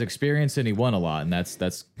 he has experience and he won a lot, and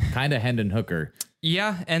that's kind of Hendon Hooker.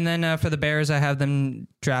 Yeah, and then for the Bears, I have them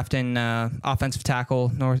drafting offensive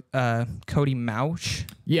tackle Cody Mauch.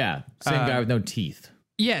 Yeah, same guy with no teeth.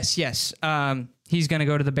 Yes. He's going to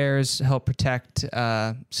go to the Bears, help protect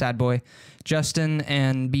Sad Boy Justin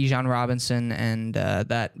and Bijan Robinson, and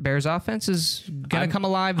that Bears offense is going to come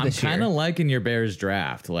alive this year. I'm kind of liking your Bears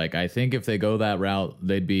draft. I think if they go that route,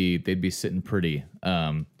 they'd be sitting pretty.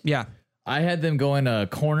 Yeah. I had them going a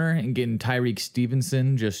corner and getting Tyreek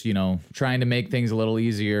Stevenson, just, trying to make things a little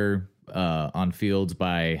easier on Fields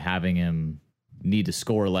by having him need to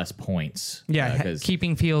score less points. Yeah,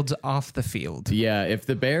 keeping Fields off the field. Yeah, if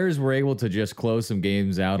the Bears were able to just close some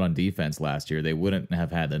games out on defense last year, they wouldn't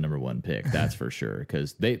have had the number 1 pick, that's for sure,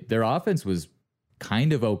 because their offense was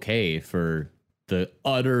kind of okay for the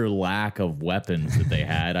utter lack of weapons that they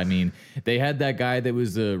had. I mean, they had that guy that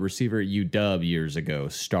was the receiver at UW years ago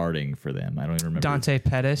starting for them. I don't even remember. Dante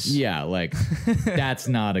Pettis. Yeah, like that's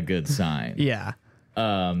not a good sign. Yeah.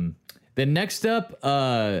 Then next up,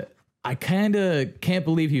 I kind of can't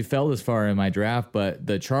believe he fell this far in my draft, but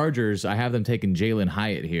the Chargers, I have them taking Jalen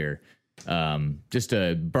Hyatt here. Just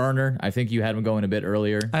a burner. I think you had him going a bit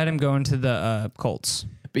earlier. I had him going to the Colts.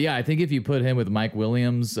 But yeah, I think if you put him with Mike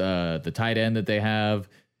Williams, the tight end that they have,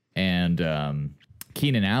 and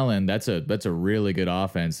Keenan Allen, that's a really good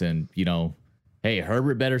offense. And you know, hey,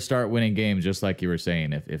 Herbert better start winning games, just like you were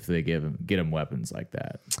saying, if they get him weapons like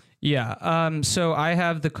that. Yeah. So I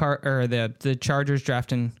have the Chargers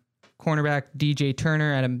drafting cornerback DJ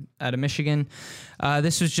Turner out of Michigan.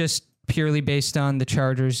 This was just purely based on the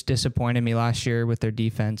Chargers disappointed me last year with their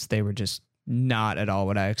defense. They were just not at all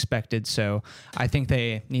what I expected. So I think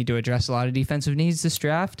they need to address a lot of defensive needs this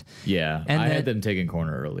draft. Yeah, and I had them taking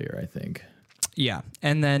corner earlier, I think. Yeah,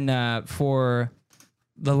 and then for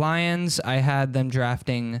the Lions, I had them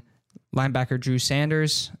drafting linebacker Drew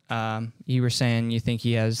Sanders. You were saying you think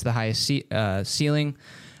he has the highest ceiling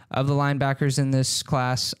of the linebackers in this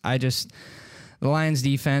class. The Lions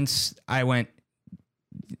defense,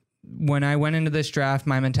 when I went into this draft,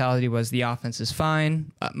 my mentality was the offense is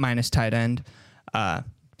fine, minus tight end,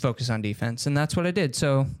 focus on defense. And that's what I did.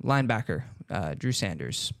 So linebacker, Drew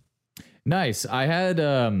Sanders. Nice. I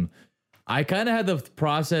kind of had the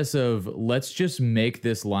process of let's just make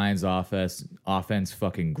this Lions offense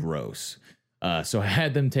fucking gross. So I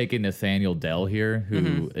had them taking Nathaniel Dell here,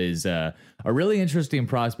 who is a really interesting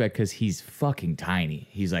prospect because he's fucking tiny.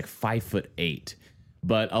 He's like 5'8".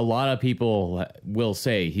 But a lot of people will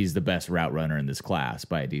say he's the best route runner in this class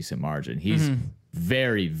by a decent margin. He's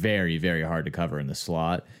very, very, very hard to cover in the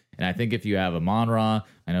slot. And I think if you have Amon-Ra,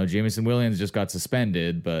 I know Jameson Williams just got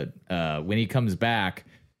suspended, but when he comes back,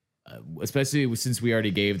 especially since we already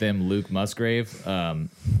gave them Luke Musgrave,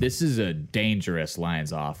 this is a dangerous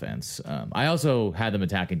Lions offense. I also had them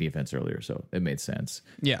attacking defense earlier, so it made sense.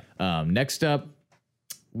 Yeah. Next up,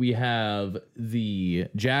 we have the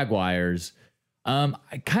Jaguars. I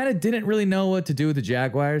kind of didn't really know what to do with the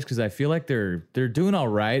Jaguars because I feel like they're doing all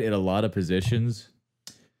right at a lot of positions.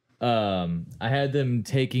 I had them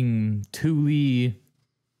taking Tuli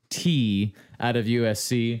T out of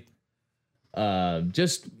USC.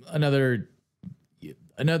 Just another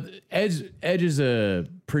edge is a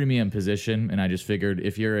premium position, and I just figured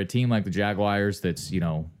if you're a team like the Jaguars that's, you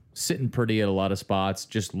know, sitting pretty at a lot of spots,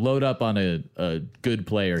 just load up on a good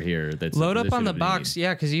player here. That's load up on the box.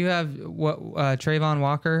 Yeah. Cause you have Trayvon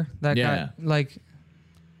Walker, that guy, like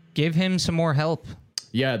give him some more help.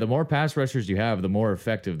 Yeah. The more pass rushers you have, the more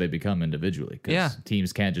effective they become individually. Cause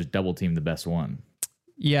teams can't just double team the best one.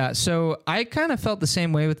 Yeah. So I kind of felt the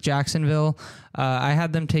same way with Jacksonville. I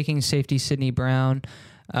had them taking safety Sidney Brown.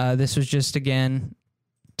 This was just, again,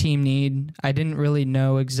 team need. I didn't really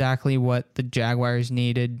know exactly what the Jaguars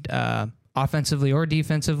needed offensively or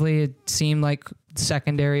defensively. It seemed like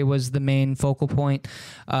secondary was the main focal point.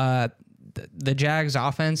 The Jags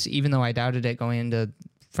offense, even though I doubted it going into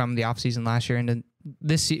from the offseason last year into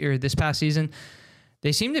this past season,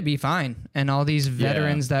 they seem to be fine. And all these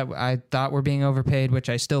veterans that I thought were being overpaid, which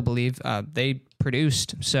I still believe, they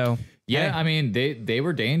produced. So yeah, I mean, they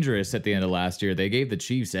were dangerous at the end of last year. They gave the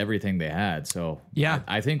Chiefs everything they had. So yeah,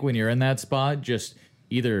 I think when you're in that spot, just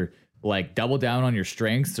either like double down on your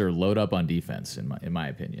strengths or load up on defense, in my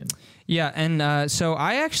opinion. Yeah, and so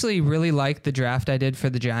I actually really like the draft I did for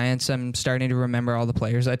the Giants. I'm starting to remember all the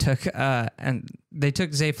players I took, and they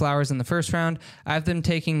took Zay Flowers in the first round. I have them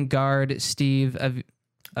taking guard Steve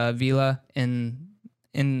Avila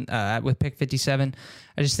with pick 57.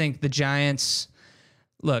 I just think the Giants,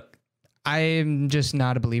 look, I'm just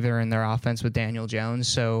not a believer in their offense with Daniel Jones,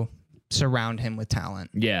 so surround him with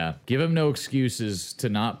talent. Yeah, give him no excuses to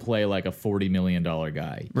not play like a $40 million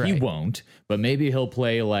guy. Right. He won't, but maybe he'll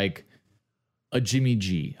play like a Jimmy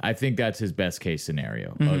G. I think that's his best case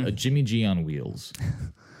scenario. A Jimmy G on wheels.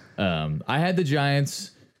 I had the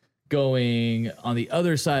Giants going on the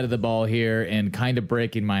other side of the ball here and kind of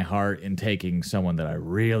breaking my heart and taking someone that I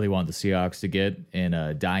really want the Seahawks to get in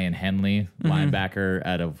Dian Henley, linebacker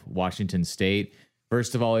out of Washington State.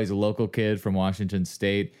 First of all, he's a local kid from Washington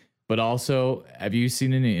State. But also, have you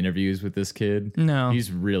seen any interviews with this kid? No. He's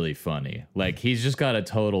really funny. Like, he's just got a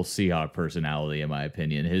total Seahawk personality, in my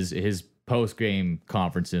opinion. His post-game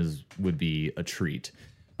conferences would be a treat.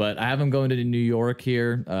 But I have him going to New York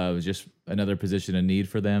here. It was just another position of need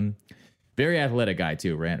for them. Very athletic guy,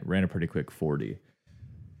 too. Ran a pretty quick 40.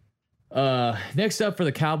 Next up for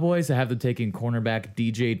the Cowboys, I have them taking cornerback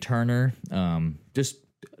DJ Turner. Just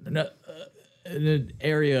an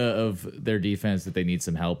area of their defense that they need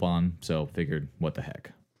some help on. So figured, what the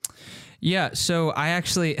heck. Yeah, so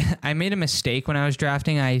I made a mistake when I was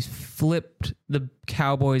drafting. I flipped the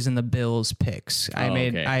Cowboys and the Bills picks.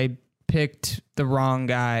 I picked the wrong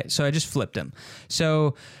guy, so I just flipped him.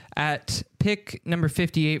 So at pick number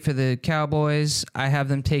 58 for the Cowboys, I have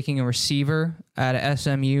them taking a receiver at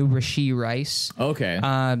SMU, Rashee Rice. Okay.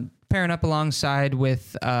 Pairing up alongside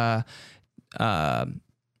with the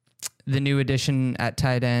new addition at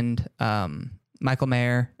tight end, Michael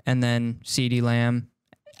Mayer, and then CeeDee Lamb,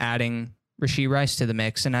 adding Rashee Rice to the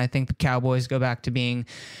mix. And I think the Cowboys go back to being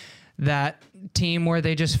that team where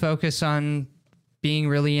they just focus on being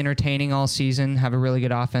really entertaining all season, have a really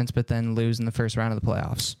good offense, but then lose in the first round of the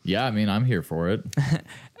playoffs. Yeah, I mean, I'm here for it.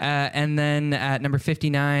 And then at number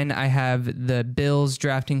 59, I have the Bills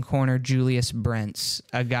drafting corner Julius Brents,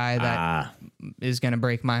 a guy that is going to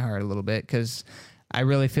break my heart a little bit because I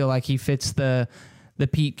really feel like he fits the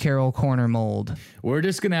Pete Carroll corner mold. We're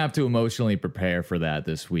just going to have to emotionally prepare for that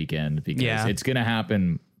this weekend because it's going to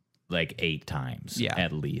happen like 8 times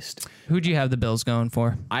at least. Who'd you have the Bills going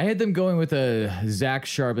for? I had them going with a Zach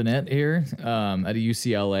Charbonnet here at a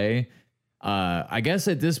UCLA. I guess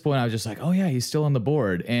at this point I was just like, oh yeah, he's still on the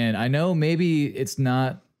board. And I know maybe it's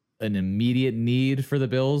not an immediate need for the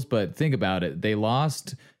Bills, but think about it. They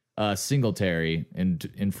lost Singletary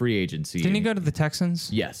in free agency. Didn't he go to the Texans?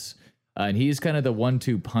 Yes. And he's kind of the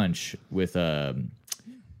 1-2 punch with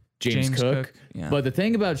James Cook. Yeah. But the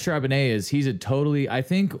thing about Charbonnet is he's I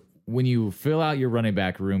think when you fill out your running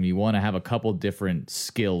back room, you want to have a couple different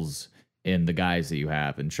skills in the guys that you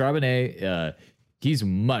have. And Charbonnet, he's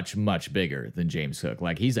much, much bigger than James Cook.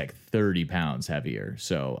 Like he's like 30 pounds heavier.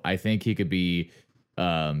 So I think he could be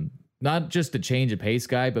not just a change of pace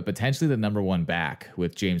guy, but potentially the number 1 back,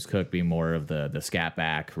 with James Cook being more of the scat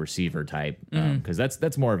back receiver type. Because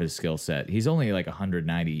that's more of his skill set. He's only like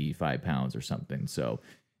 195 pounds or something. So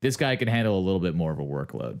this guy can handle a little bit more of a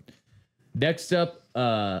workload. Next up,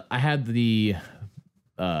 I had the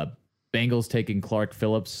Bengals taking Clark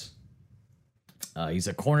Phillips. He's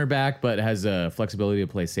a cornerback, but has a flexibility to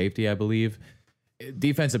play safety, I believe.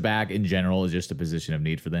 Defensive back in general is just a position of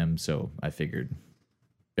need for them. So I figured,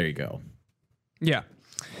 there you go. Yeah.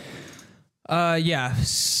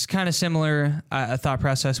 Kind of similar thought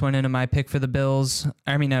process went into my pick for the Bills.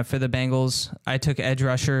 For the Bengals. I took edge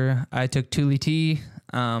rusher. I took Tuli T.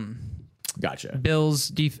 Gotcha. Bills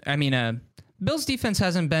defense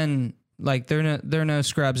hasn't been like they're no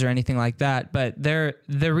scrubs or anything like that, but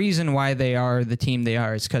the reason why they are the team they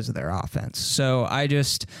are is because of their offense. So I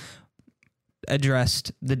just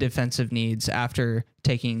addressed the defensive needs after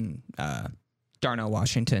taking Darnell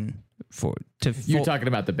Washington You're talking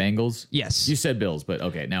about the Bengals? Yes. You said Bills, but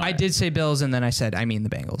okay. Now I did say Bills, and then I said the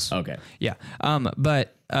Bengals. Okay. Yeah.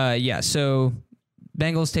 So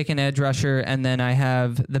Bengals take an edge rusher, and then I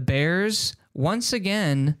have the Bears once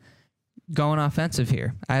again going offensive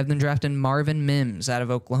here. I have them drafting Marvin Mims out of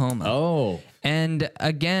Oklahoma. Oh. And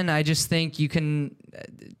again, I just think you can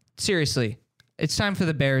seriously, it's time for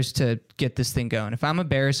the Bears to get this thing going. If I'm a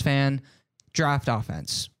Bears fan, draft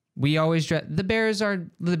offense. We always draft. The Bears are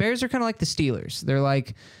kind of like the Steelers. They're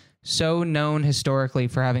like so known historically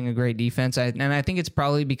for having a great defense. And I think it's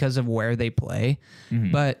probably because of where they play.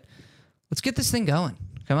 Mm-hmm. But let's get this thing going.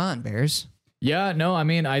 Come on, Bears. Yeah, no, I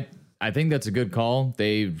mean, I think that's a good call.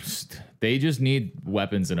 They just need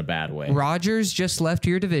weapons in a bad way. Rodgers just left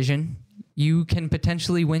your division. You can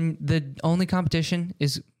potentially win. The only competition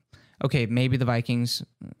is, okay, maybe the Vikings.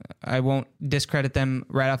 I won't discredit them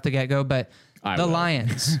right off the get-go, but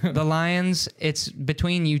Lions. The Lions, it's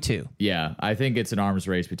between you two. Yeah, I think it's an arms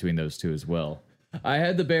race between those two as well. I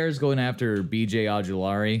had the Bears going after B.J.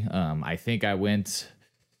 Ojulari. I think I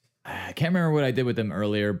can't remember what I did with them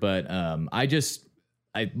earlier, but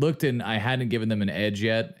I looked and I hadn't given them an edge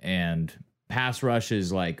yet, and pass rush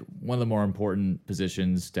is like one of the more important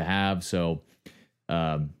positions to have. So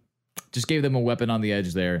just gave them a weapon on the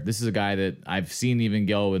edge there. This is a guy that I've seen even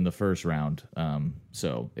go in the first round.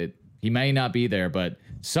 He may not be there, but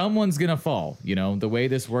someone's going to fall. You know, the way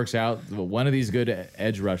this works out, one of these good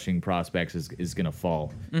edge rushing prospects is going to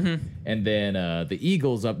fall. Mm-hmm. And then the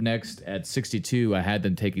Eagles up next at 62, I had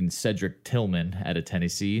them taking Cedric Tillman out of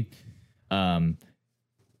Tennessee.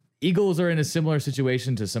 Eagles are in a similar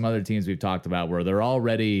situation to some other teams we've talked about where they're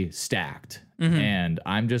already stacked. Mm-hmm. And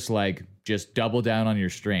I'm just like, just double down on your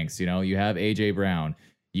strengths. You know, you have A.J. Brown.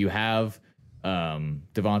 You have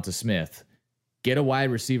Devonta Smith. Get a wide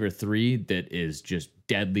receiver 3 that is just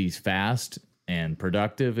deadly fast and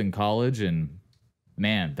productive in college. And,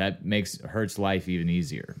 man, that makes Hurts' life even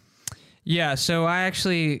easier. Yeah, so I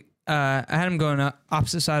actually I had them going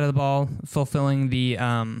opposite side of the ball, fulfilling the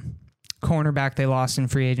cornerback they lost in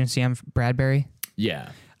free agency. I'm Bradbury.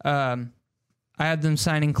 Yeah. I had them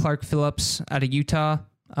signing Clark Phillips out of Utah,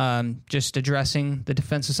 just addressing the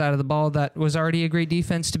defensive side of the ball that was already a great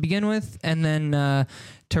defense to begin with. And then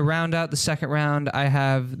to round out the second round, I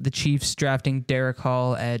have the Chiefs drafting Derek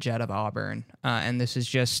Hall, edge out of Auburn. And this is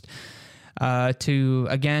just to,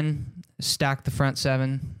 again, stack the front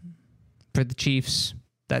seven for the Chiefs.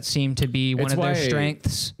 That seemed to be one of their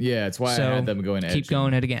strengths. Yeah, it's why I had them going edge. Keep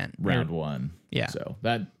going it again. Round one. Yeah. So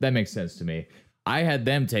that makes sense to me. I had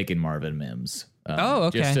them taking Marvin Mims.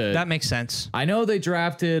 Okay. That makes sense. I know they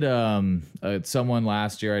drafted someone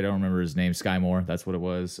last year. I don't remember his name. Sky Moore. That's what it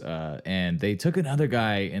was. And they took another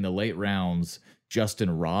guy in the late rounds,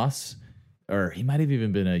 Justin Ross, or he might have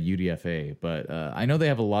even been a UDFA. But I know they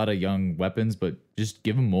have a lot of young weapons, but just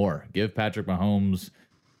give them more. Give Patrick Mahomes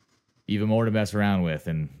even more to mess around with,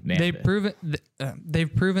 and they've proven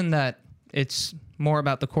that it's more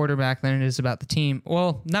about the quarterback than it is about the team.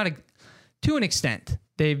 Well, to an extent.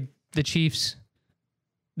 The Chiefs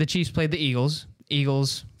played the Eagles.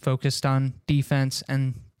 Eagles focused on defense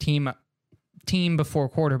and team before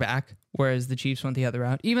quarterback, whereas the Chiefs went the other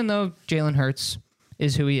route. Even though Jalen Hurts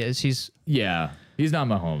is who he is, he's not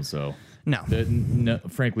Mahomes, so no.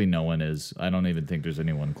 Frankly, no one is. I don't even think there's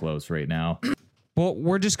anyone close right now. Well,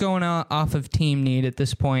 we're just going off of team need at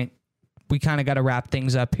this point. We kind of got to wrap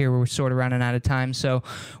things up here. We're sort of running out of time. So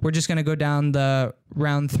we're just going to go down the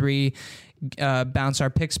round three, bounce our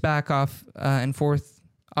picks back off and forth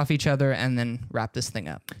off each other, and then wrap this thing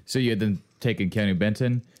up. So you had them taking Kenny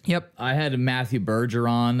Benton? Yep. I had Matthew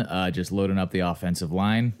Bergeron just loading up the offensive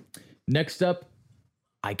line. Next up,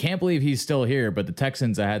 I can't believe he's still here, but the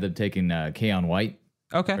Texans, I had them taking Keon White.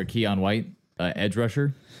 Okay. Or Keon White, edge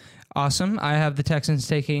rusher. Awesome. I have the Texans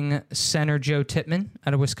taking center Joe Tippmann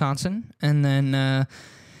out of Wisconsin. And then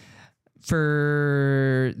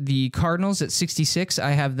for the Cardinals at 66,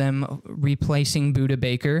 I have them replacing Budda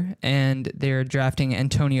Baker, and they're drafting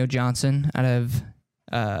Antonio Johnson out of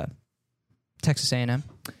Texas A&M.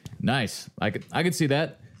 Nice. I could see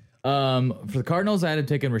that. For the Cardinals, I had him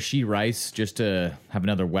taking Rashee Rice just to have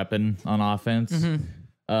another weapon on offense. Mm-hmm.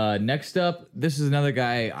 Next up, this is another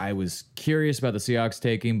guy I was curious about the Seahawks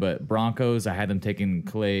taking, but Broncos, I had them taking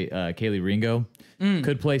Kaylee Ringo.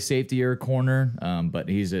 Could play safety or corner, but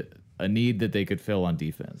he's a need that they could fill on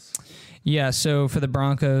defense. Yeah, so for the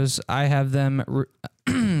Broncos, I have them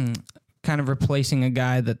kind of replacing a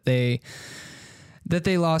guy that they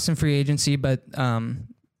lost in free agency, but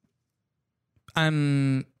the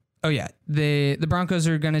Broncos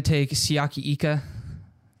are going to take Siaki Ika,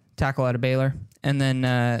 tackle out of Baylor. And then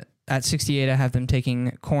at 68, I have them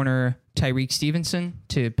taking corner Tyreek Stevenson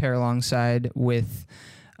to pair alongside with,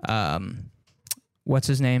 what's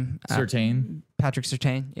his name? Surtain. Patrick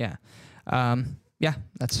Surtain, yeah.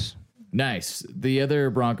 That's... Nice. The other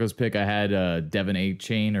Broncos pick, I had Devin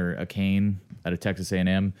A-Chain or A-Kane out of Texas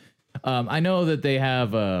A&M. I know that they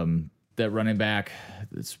have that running back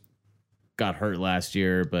that's got hurt last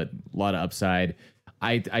year, but a lot of upside.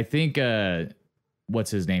 I think... what's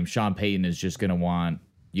his name? Sean Payton is just going to want,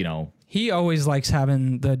 he always likes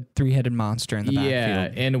having the three-headed monster in the backfield.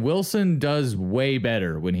 Yeah, and Wilson does way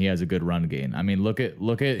better when he has a good run game. I mean, look at.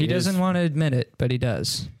 He doesn't want to admit it, but he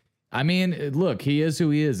does. I mean, look, he is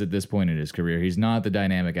who he is at this point in his career. He's not the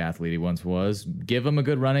dynamic athlete he once was. Give him a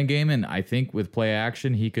good running game, and I think with play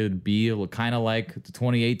action, he could be kind of like the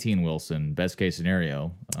 2018 Wilson, best case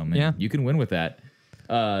scenario. You can win with that.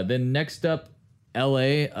 Then next up,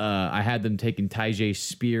 LA, I had them taking Tyjae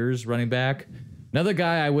Spears, running back. Another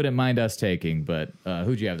guy I wouldn't mind us taking, but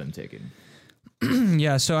who'd you have them taking?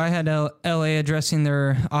 Yeah, so I had LA addressing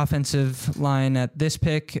their offensive line at this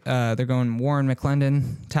pick. They're going Warren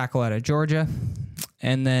McClendon, tackle out of Georgia.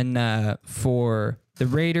 And then for the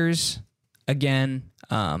Raiders, again,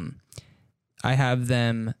 I have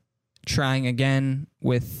them trying again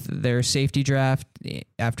with their safety draft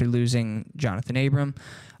after losing Jonathan Abram.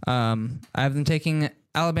 I have them taking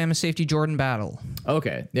Alabama safety Jordan Battle.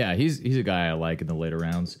 Okay. Yeah, he's a guy I like in the later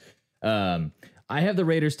rounds. I have the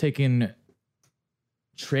Raiders taking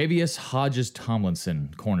Travius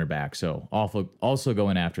Hodges-Tomlinson, cornerback. So also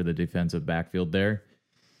going after the defensive backfield there.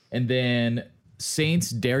 And then Saints,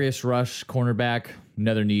 Darius Rush, cornerback.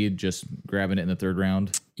 Another need, just grabbing it in the third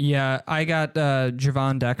round. Yeah, I got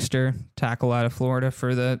Javon Dexter, tackle out of Florida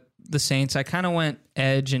for the Saints. I kind of went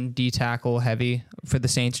edge and D-tackle heavy for the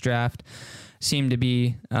Saints draft. Seemed to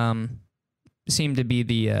be the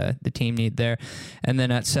team need there. And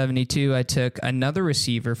then at 72, I took another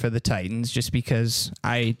receiver for the Titans just because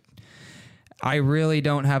I I really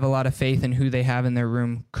don't have a lot of faith in who they have in their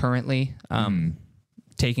room currently.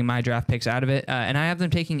 Taking my draft picks out of it. And I have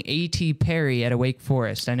them taking A.T. Perry at a Wake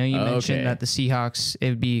Forest. I know you mentioned that the Seahawks, it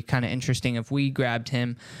would be kind of interesting if we grabbed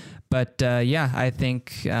him. But yeah, I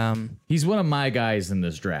think he's one of my guys in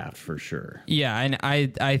this draft for sure. Yeah, and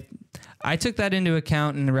I took that into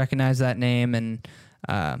account and recognized that name. And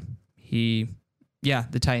the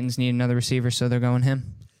Titans need another receiver, so they're going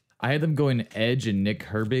him. I had them going edge and Nick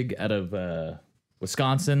Herbig out of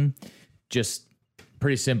Wisconsin. Just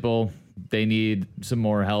pretty simple. They need some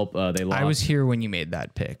more help. They lost. I was here when you made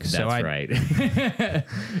that pick. That's right.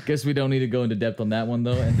 Guess we don't need to go into depth on that one,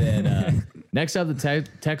 though. And then next up, the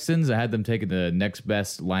Texans. I had them taking the next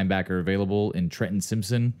best linebacker available in Trenton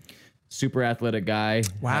Simpson. Super athletic guy.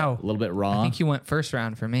 Wow. A little bit raw. I think he went first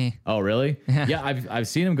round for me. Oh, really? Yeah, I've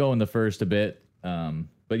seen him go in the first a bit.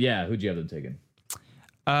 But yeah, who'd you have them taking?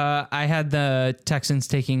 I had the Texans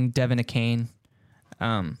taking Devin Akane.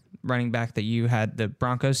 Running back that you had the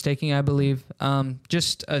Broncos taking, I believe.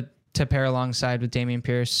 Just to pair alongside with Dameon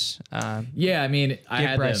Pierce. I mean, I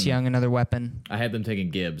had Bryce Young another weapon. I had them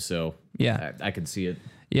taking Gibbs, so yeah, I can see it.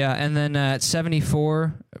 Yeah, and then at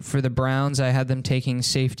 74 for the Browns, I had them taking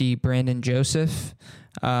safety Brandon Joseph.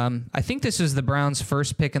 I think this is the Browns'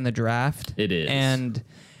 first pick in the draft. It is. And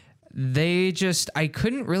I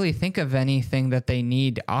couldn't really think of anything that they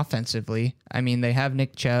need offensively. I mean, they have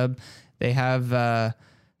Nick Chubb. They have...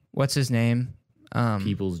 what's his name?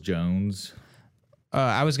 Peoples-Jones.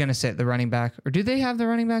 I was going to say the running back. Or do they have the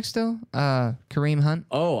running back still? Kareem Hunt?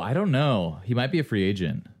 Oh, I don't know. He might be a free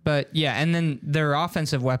agent. But yeah, and then their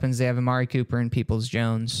offensive weapons, they have Amari Cooper and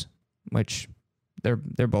Peoples-Jones, which they're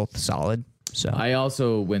both solid. So I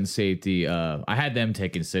also went safety. I had them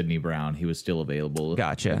taking Sidney Brown. He was still available.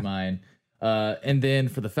 Gotcha. In mine. And then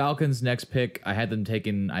for the Falcons' next pick, I had them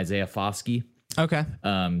taking Isaiah Foskey. Okay.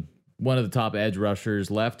 One of the top edge rushers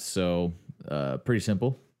left, so pretty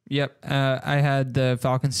simple. Yep. I had the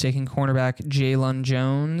Falcons taking cornerback Jalen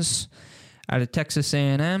Jones out of Texas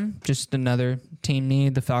A&M. Just another team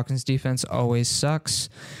need. The Falcons' defense always sucks.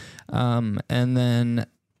 And then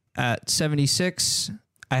at 76,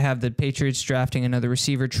 I have the Patriots drafting another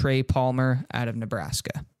receiver, Trey Palmer, out of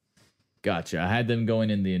Nebraska. Gotcha. I had them going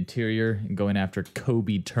in the interior and going after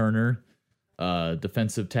Kobe Turner,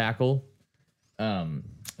 defensive tackle.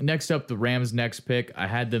 Next up, the Rams' next pick. I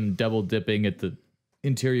had them double dipping at the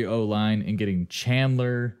interior O-line and getting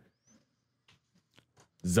Chandler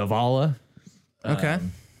Zavala. Okay.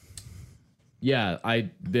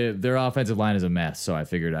 Their offensive line is a mess, so I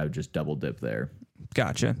figured I would just double dip there.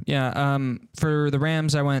 Gotcha. Yeah. For the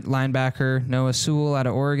Rams, I went linebacker Noah Sewell out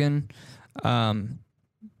of Oregon.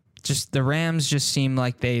 Just the Rams just seem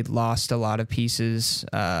like they lost a lot of pieces.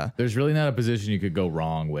 There's really not a position you could go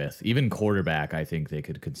wrong with. Even quarterback, I think they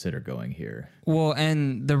could consider going here. Well,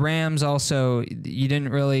 and the Rams also, you didn't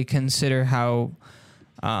really consider how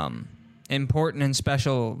important and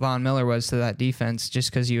special Von Miller was to that defense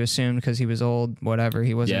just because you assumed because he was old, whatever,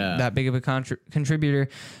 he wasn't that big of a contributor.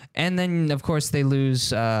 And then, of course, they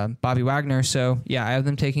lose Bobby Wagner. So, yeah, I have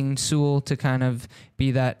them taking Sewell to kind of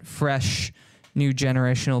be that fresh new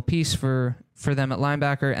generational piece for them at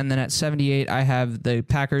linebacker. And then at 78, I have the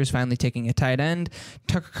Packers finally taking a tight end,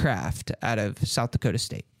 Tucker Kraft out of South Dakota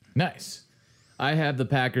State. Nice. I have the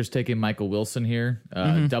Packers taking Michael Wilson here,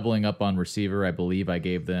 doubling up on receiver. I believe I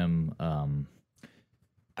gave them,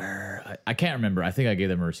 I can't remember. I think I gave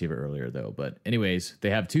them a receiver earlier, though. But anyways,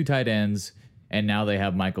 they have two tight ends, and now they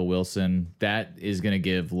have Michael Wilson. That is going to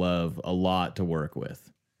give Love a lot to work with,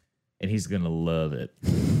 and he's going to love it.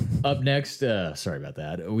 Up next, sorry about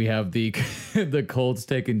that. We have the the Colts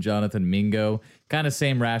taking Jonathan Mingo. Kind of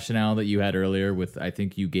same rationale that you had earlier with, I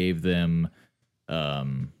think you gave them,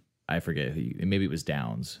 I forget, maybe it was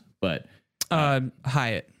Downs, but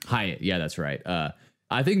Hyatt. Yeah, that's right.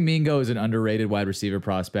 I think Mingo is an underrated wide receiver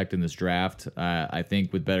prospect in this draft. I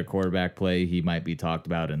think with better quarterback play, he might be talked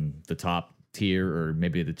about in the top tier or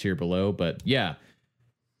maybe the tier below. But yeah,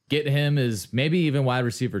 get him as maybe even wide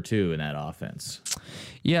receiver 2 in that offense.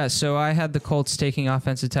 Yeah, so I had the Colts taking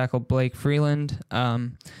offensive tackle Blake Freeland out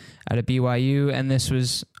of BYU, and this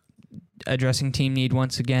was addressing team need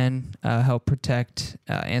once again, help protect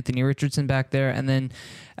Anthony Richardson back there. And then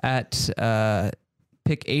at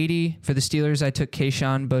pick 80 for the Steelers, I took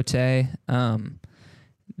Keyshawn Boutte.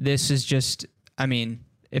 This is just, I mean,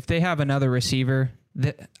 if they have another receiver,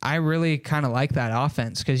 I really kind of like that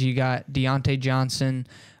offense because you got Deontay Johnson,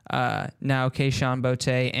 now Keyshawn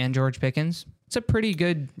Boutte, and George Pickens. It's a pretty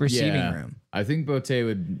good receiving room. I think Boutte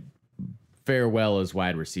would fare well as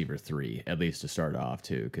wide receiver 3, at least to start off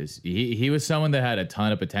too, because he was someone that had a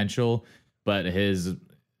ton of potential, but his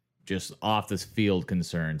just off the field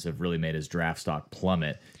concerns have really made his draft stock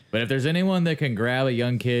plummet. But if there's anyone that can grab a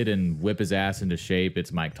young kid and whip his ass into shape,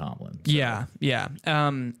 it's Mike Tomlin. So. Yeah.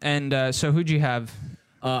 So who'd you have?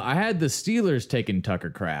 I had the Steelers taking Tucker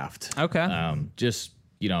Kraft. Okay. Just,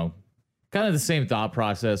 kind of the same thought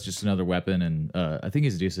process, just another weapon. And I think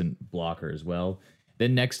he's a decent blocker as well.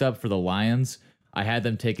 Then next up for the Lions, I had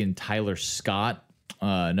them taking Tyler Scott,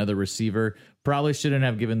 another receiver. Probably shouldn't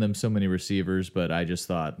have given them so many receivers, but I just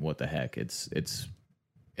thought, what the heck?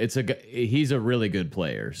 He's a really good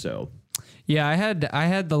player. So yeah, I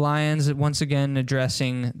had the Lions once again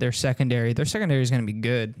addressing their secondary. Their secondary is going to be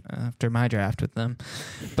good after my draft with them,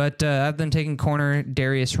 but I've been taking corner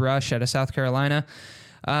Darius Rush out of South Carolina.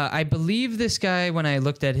 I believe this guy, when I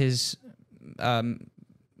looked at his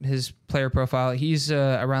player profile, he's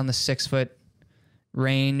around the 6 foot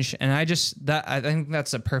range, and I think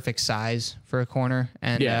that's a perfect size for a corner.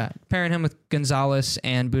 And pairing him with Gonzalez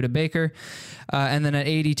and Budda Baker, and then at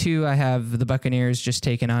 82, I have the Buccaneers just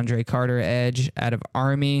taking Andre Carter edge out of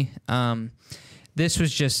Army. This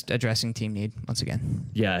was just addressing team need once again.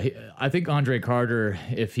 Yeah, I think Andre Carter,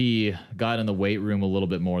 if he got in the weight room a little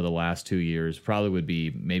bit more the last 2 years, probably would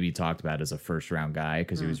be maybe talked about as a first-round guy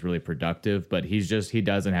because he was really productive, but he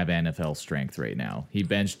doesn't have NFL strength right now. He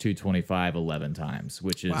benched 225 11 times,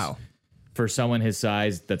 which is, for someone his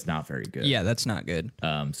size, that's not very good. Yeah, that's not good.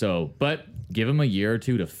 But give him a year or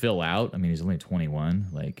two to fill out. I mean, he's only 21.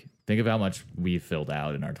 Think of how much we filled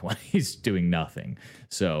out in our 20s doing nothing.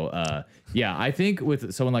 So, I think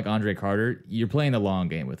with someone like Andre Carter, you're playing the long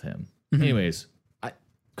game with him. Mm-hmm. Anyways,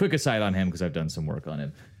 quick aside on him because I've done some work on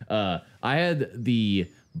him. I had the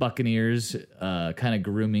Buccaneers kind of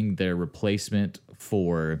grooming their replacement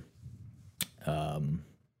for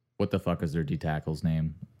what the fuck is their D tackle's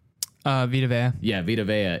name? Vita Vea. Yeah, Vita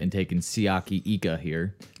Vea, and taking Siaki Ika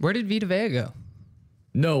here. Where did Vita Vea go?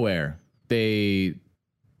 Nowhere.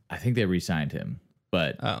 I think they re-signed him,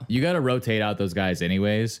 but you got to rotate out those guys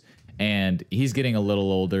anyways. And he's getting a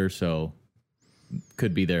little older, so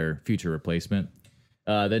could be their future replacement.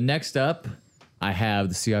 Then next up, I have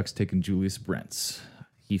the Seahawks taking Julius Brents.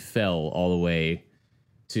 He fell all the way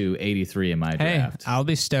to 83 in my draft. I'll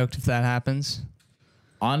be stoked if that happens.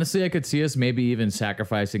 Honestly, I could see us maybe even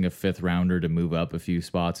sacrificing a 5th rounder to move up a few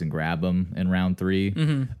spots and grab him in round 3.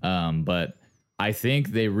 Mm-hmm. But I think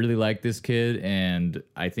they really like this kid, and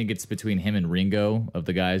I think it's between him and Ringo of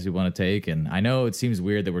the guys who want to take. And I know it seems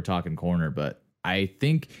weird that we're talking corner, but I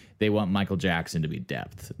think they want Michael Jackson to be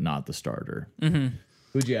depth, not the starter. Mm-hmm.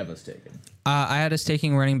 Who'd you have us taking? I had us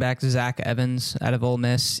taking running back Zach Evans out of Ole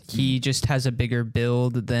Miss. He just has a bigger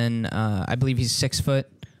build than I believe he's 6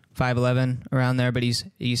 foot. 5'11", around there, but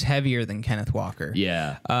he's heavier than Kenneth Walker.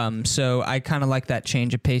 Yeah. So I kind of like that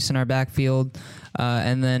change of pace in our backfield.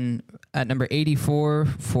 And then at number 84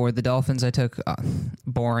 for the Dolphins, I took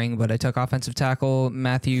boring, but I took offensive tackle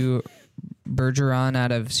Matthew Bergeron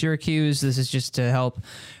out of Syracuse. This is just to help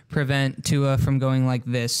prevent Tua from going like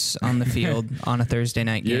this on the field on a Thursday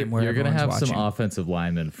night game where you're going to have watching. some offensive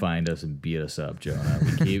linemen find us and beat us up, Jonah.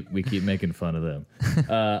 We keep making fun of them.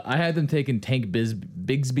 I had them taking Tank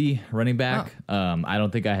Bigsby, running back. I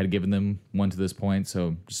don't think I had given them one to this point,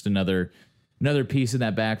 so just another piece in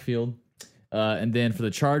that backfield. And then for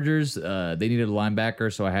the Chargers, they needed a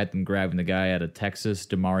linebacker, so I had them grabbing the guy out of Texas,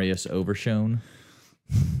 Demarius Overshone.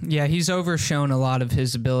 Yeah, he's overshown a lot of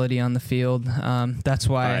his ability on the field. That's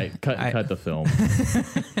why. All right, cut the film.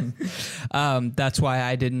 That's why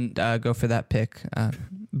I didn't go for that pick.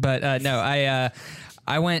 But no,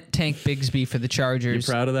 I went Tank Bigsby for the Chargers.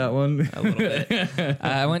 You proud of that one? A little bit.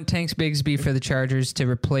 I went Tank Bigsby for the Chargers to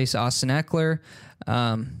replace Austin Eckler.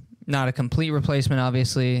 Not a complete replacement,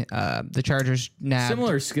 obviously. The Chargers nabbed...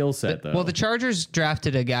 Similar skill set, though. Well, the Chargers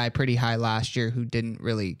drafted a guy pretty high last year who didn't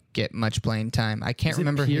really get much playing time. I can't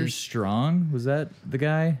remember. Pierce Strong? Was that the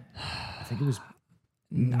guy? I think it was...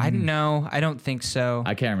 I don't know. I don't think so.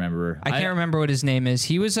 I can't remember. I can't remember what his name is.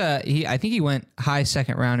 He was I think he went high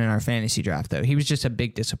 2nd round in our fantasy draft, though. He was just a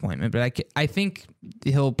big disappointment. But I think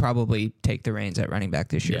he'll probably take the reins at running back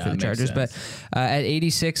this year for the Chargers. But at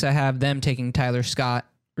 86, I have them taking Tyler Scott,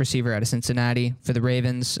 receiver out of Cincinnati, for the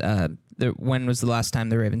Ravens. When was the last time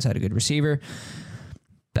the Ravens had a good receiver?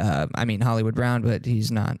 I mean, Hollywood Brown, but he's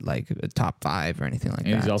not like a top 5 or anything like that.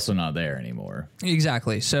 And he's also not there anymore.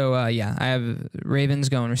 Exactly. So, I have Ravens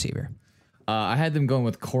going receiver. I had them going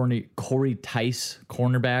with Corey Tice,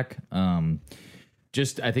 cornerback.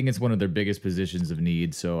 I think it's one of their biggest positions of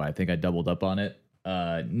need, so I think I doubled up on it.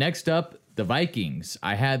 Next up, the Vikings.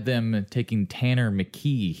 I had them taking Tanner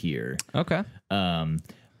McKee here. Okay.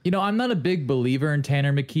 I'm not a big believer in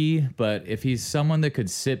Tanner McKee, but if he's someone that could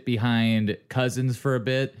sit behind Cousins for a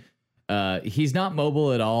bit, He's not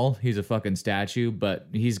mobile at all. He's a fucking statue, but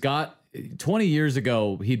he's got 20 years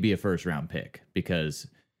ago, he'd be a first round pick because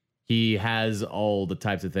he has all the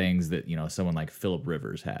types of things that, you know, someone like Phillip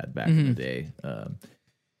Rivers had back in the day.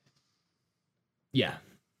 Yeah.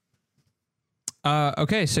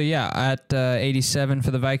 Okay, so yeah, at 87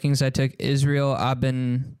 for the Vikings, I took Israel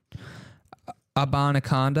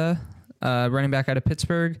Abanaconda, running back out of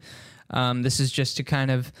Pittsburgh. This is just to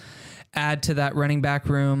kind of add to that running back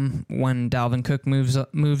room when Dalvin Cook moves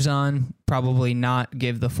on. Probably not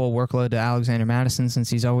give the full workload to Alexander Mattison since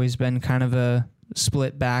he's always been kind of a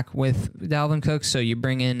split back with Dalvin Cook. So you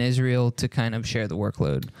bring in Israel to kind of share the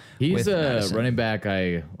workload. He's a Madison. running back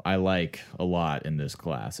I like a lot in this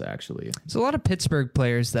class, actually. There's a lot of Pittsburgh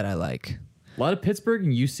players that I like. A lot of Pittsburgh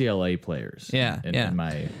and UCLA players. Yeah, in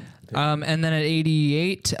my and then at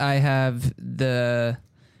 88, I have the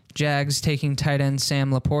Jags taking tight end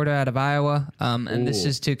Sam Laporta out of Iowa. And this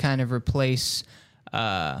is to kind of replace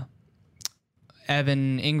Evan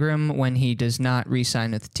Ingram when he does not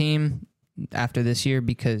re-sign with the team after this year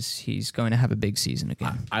because he's going to have a big season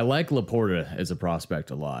again. I like Laporta as a prospect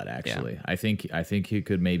a lot, actually. Yeah. I think he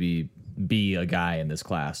could maybe be a guy in this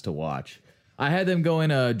class to watch. I had them going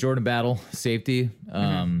Jordan Battle, safety.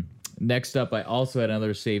 Next up, I also had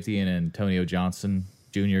another safety in Antonio Johnson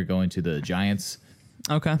Jr. going to the Giants.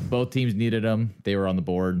 Okay. Both teams needed him. They were on the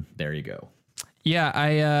board. There you go. Yeah,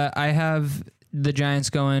 I have the Giants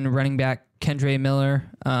going running back Kendre Miller.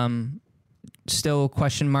 Still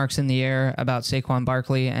question marks in the air about Saquon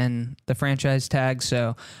Barkley and the franchise tag.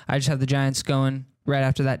 So I just have the Giants going right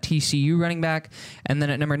after that TCU running back. And then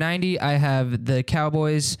at number 90, I have the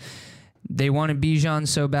Cowboys. They wanted Bijan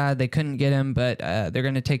so bad they couldn't get him, but they're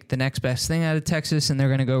going to take the next best thing out of Texas, and they're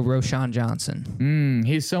going to go Roshan Johnson.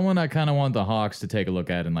 He's someone I kind of want the Hawks to take a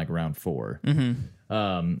look at in like round 4.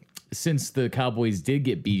 Since the Cowboys did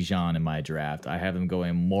get Bijan in my draft, I have them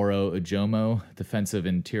going Moro Ojomo, defensive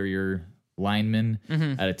interior lineman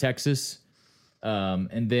out of Texas.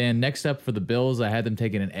 And then next up for the Bills, I had them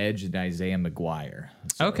taking an edge in Isaiah McGuire.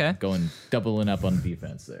 So okay. Doubling up on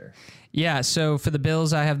defense there. Yeah, so for the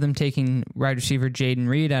Bills, I have them taking wide receiver Jaden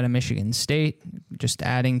Reed out of Michigan State, just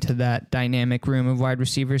adding to that dynamic room of wide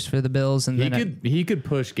receivers for the Bills. And he could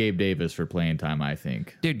push Gabe Davis for playing time, I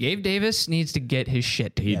think. Dude, Gabe Davis needs to get his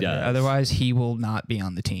shit together. He does. Otherwise, he will not be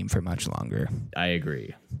on the team for much longer. I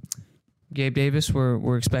agree. Gabe Davis,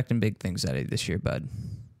 we're expecting big things out of you this year, bud.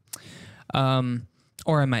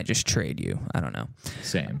 Or I might just trade you. I don't know.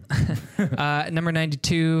 Same. Number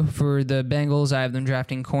 92 for the Bengals, I have them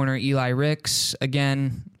drafting corner Eli Ricks.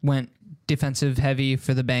 Again, went defensive heavy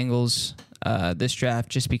for the Bengals this draft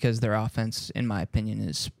just because their offense, in my opinion,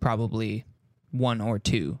 is probably 1 or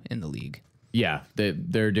 2 in the league. Yeah,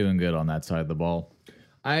 they're doing good on that side of the ball.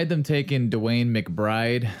 I had them taking Dwayne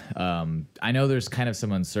McBride. I know there's kind of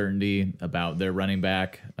some uncertainty about their running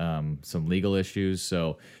back, some legal issues.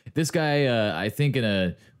 So this guy, I think in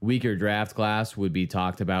a weaker draft class would be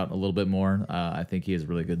talked about a little bit more. I think he has a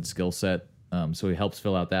really good skill set, so he helps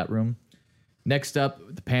fill out that room. Next up,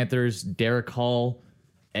 the Panthers, Derek Hall,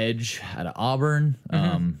 edge out of Auburn.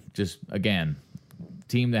 Just, again,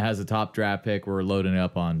 team that has a top draft pick. We're loading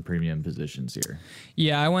up on premium positions here.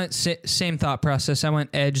 Yeah, I went same thought process. I went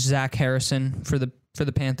edge Zach Harrison for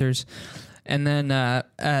the Panthers. And then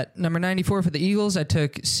at number 94 for the Eagles, I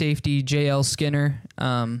took safety JL Skinner.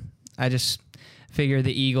 I just figure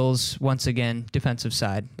the Eagles, once again, defensive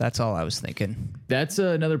side. That's all I was thinking. That's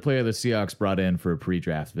another player the Seahawks brought in for a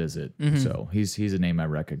pre-draft visit. So he's a name I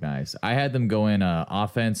recognize. I had them go in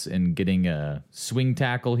offense and getting a swing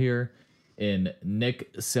tackle here in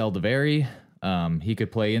Nick Saldiveri. He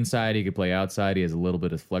could play inside. He could play outside. He has a little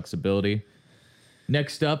bit of flexibility.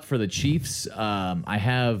 Next up for the Chiefs, I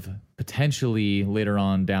have potentially later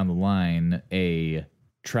on down the line a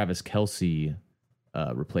Travis Kelce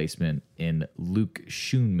replacement in Luke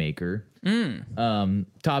Schoonmaker.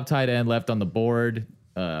 Top tight end left on the board.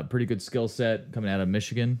 Pretty good skill set coming out of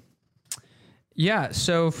Michigan. Yeah,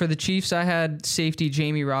 so for the Chiefs, I had safety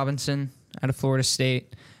Jamie Robinson out of Florida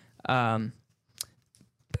State. I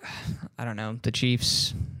don't know. The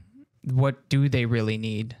Chiefs, what do they really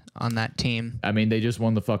need on that team? I mean, they just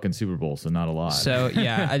won the fucking Super Bowl, so not a lot. So,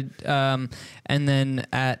 yeah. And then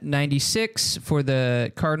at 96 for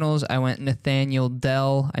the Cardinals, I went Nathaniel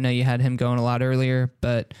Dell. I know you had him going a lot earlier,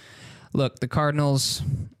 but look, the Cardinals,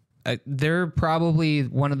 they're probably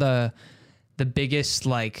one of the biggest,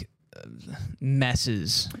 like,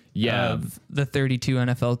 messes of the 32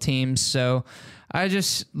 NFL teams. So I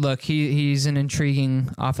just look, he's an intriguing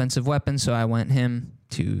offensive weapon, so I went him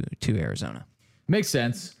to Arizona. Makes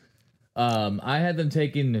sense. I had them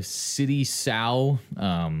taking City Sow,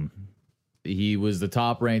 He was the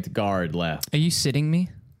top ranked guard left. Are you sitting me?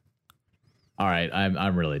 All right,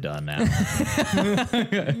 I'm really done now.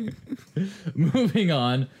 Moving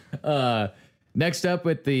on. Next up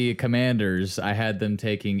with the Commanders, I had them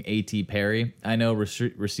taking A.T. Perry. I know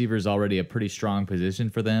receiver is already a pretty strong position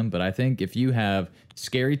for them, but I think if you have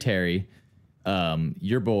Scary Terry,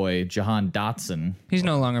 your boy Jahan Dotson. He's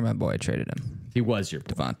no longer my boy. I traded him. He was your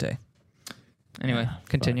boy. Devontae. Anyway,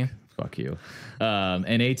 continue. Fuck you.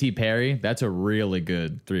 And A.T. Perry, that's a really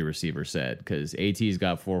good 3 receiver set because A.T.'s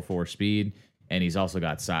got 4.4 speed and he's also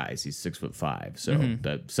got size. He's 6'5". So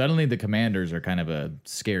suddenly the Commanders are kind of a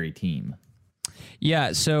scary team.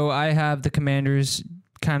 Yeah, so I have the Commanders,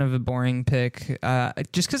 kind of a boring pick,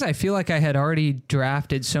 just because I feel like I had already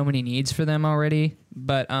drafted so many needs for them already.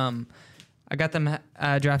 But I got them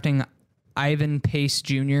drafting Ivan Pace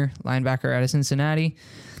Jr., linebacker out of Cincinnati.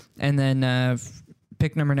 And then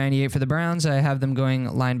pick number 98 for the Browns, I have them going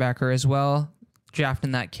linebacker as well,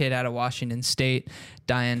 drafting that kid out of Washington State,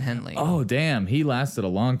 Diane Henley. Oh, damn. He lasted a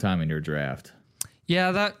long time in your draft.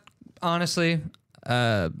 Yeah, that, honestly...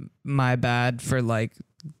 my bad for like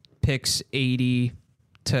picks 80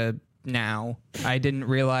 to now. I didn't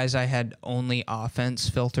realize I had only offense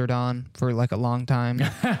filtered on for like a long time.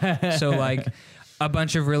 So like a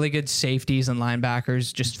bunch of really good safeties and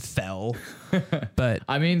linebackers just fell. But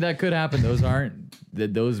I mean, that could happen.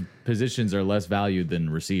 Those positions are less valued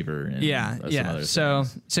than receiver. And yeah. So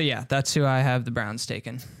yeah, that's who I have the Browns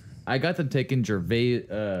taken. I got them taking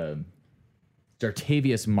Jartavius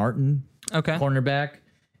Martin. Okay. Cornerback.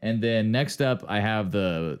 And then next up, I have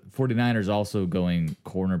the 49ers also going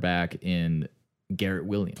cornerback in Garrett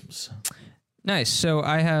Williams. Nice. So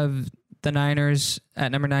I have the Niners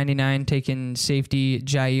at number 99 taking safety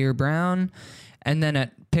Jair Brown. And then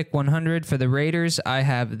at pick 100 for the Raiders, I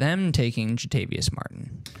have them taking Jatavius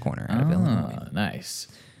Martin, corner out of Illinois. Nice.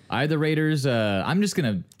 I have the Raiders. I'm just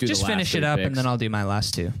going to do just the last finish it up, picks. and then I'll do my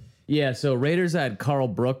last 2. Yeah, so Raiders had Carl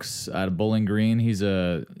Brooks out of Bowling Green. He's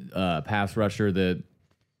a pass rusher that's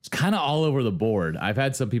kind of all over the board. I've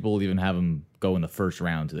had some people even have him go in the first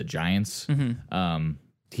round to the Giants.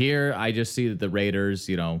 Here, I just see that the Raiders,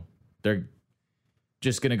 they're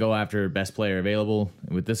just going to go after best player available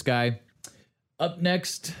with this guy. Up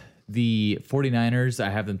next, the 49ers, I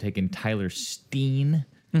have them taking Tyler Steen,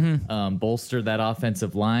 bolster that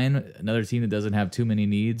offensive line. Another team that doesn't have too many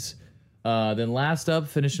needs. Then last up,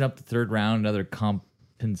 finishing up the third round, another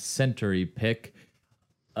compensatory pick.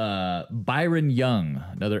 Byron Young,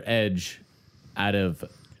 another edge out of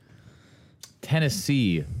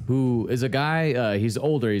Tennessee, who is a guy, he's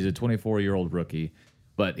older, he's a 24-year-old rookie,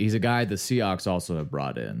 but he's a guy the Seahawks also have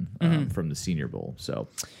brought in from the Senior Bowl. So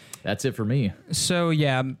that's it for me. So,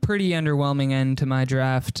 yeah, pretty underwhelming end to my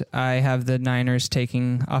draft. I have the Niners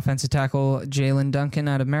taking offensive tackle Jalen Duncan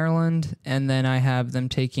out of Maryland, and then I have them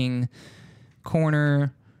taking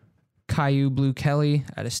corner Caillou Blue Kelly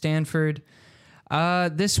out of Stanford.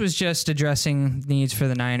 This was just addressing needs for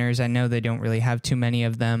the Niners. I know they don't really have too many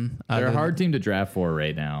of them. They're a hard team to draft for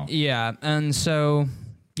right now. Yeah, and so...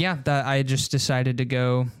 yeah, I just decided to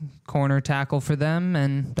go corner tackle for them,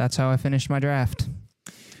 and that's how I finished my draft.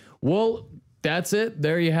 Well, that's it.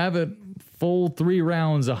 There you have it. Full 3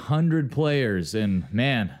 rounds, 100 players, and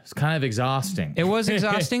man, it's kind of exhausting. It was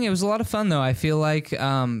exhausting. It was a lot of fun, though. I feel like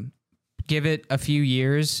give it a few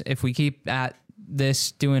years. If we keep at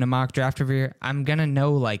this doing a mock draft every year, I'm gonna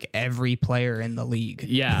know like every player in the league.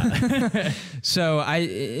 Yeah. So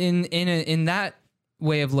in that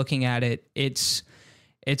way of looking at it, it's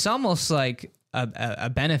almost like a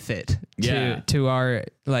benefit to our,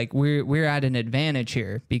 like, we're at an advantage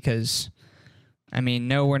here because, I mean,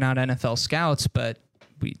 no, we're not NFL scouts, but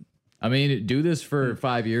do this for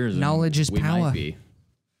 5 years. Knowledge is power. Might be.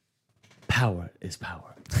 Power is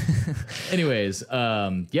power. Anyways,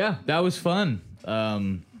 that was fun.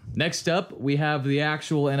 Next up, we have the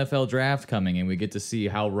actual NFL draft coming, and we get to see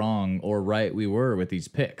how wrong or right we were with these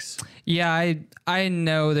picks. Yeah, I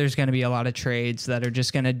know there's going to be a lot of trades that are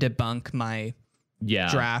just going to debunk my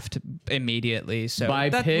draft immediately. So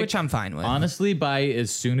which I'm fine with. Honestly, by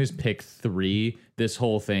as soon as pick 3, this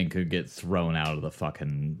whole thing could get thrown out of the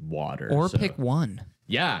fucking water. Or pick 1.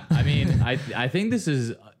 Yeah, I mean, I think this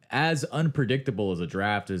is as unpredictable as a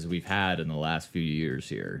draft as we've had in the last few years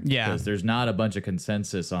here. Yeah. Because there's not a bunch of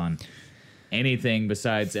consensus on anything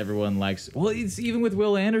besides everyone likes... Well, it's even with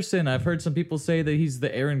Will Anderson. I've heard some people say that he's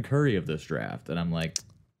the Aaron Curry of this draft. And I'm like,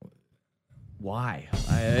 why?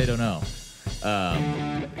 I don't know.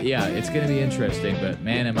 It's going to be interesting. But,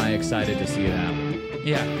 man, am I excited to see it happen.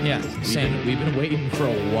 Yeah, same. We've been waiting for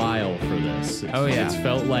a while for this. Oh, yeah. It's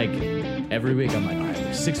felt like every week I'm like, all right,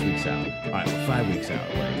 we're 6 weeks out. All right, we're 5 weeks out.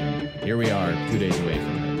 Like, here we are, 2 days away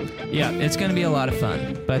from it. Yeah, it's going to be a lot of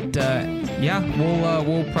fun. But yeah,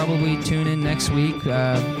 we'll probably tune in next week.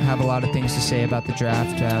 Have a lot of things to say about the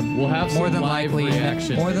draft. We'll have some live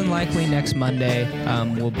reaction. More than likely next Monday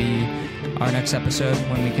will be our next episode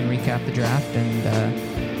when we can recap the draft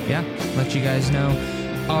and yeah, let you guys know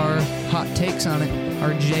our hot takes on it,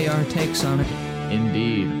 our JR takes on it.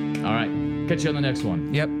 Indeed. All right, catch you on the next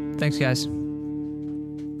one. Yep. Thanks, guys.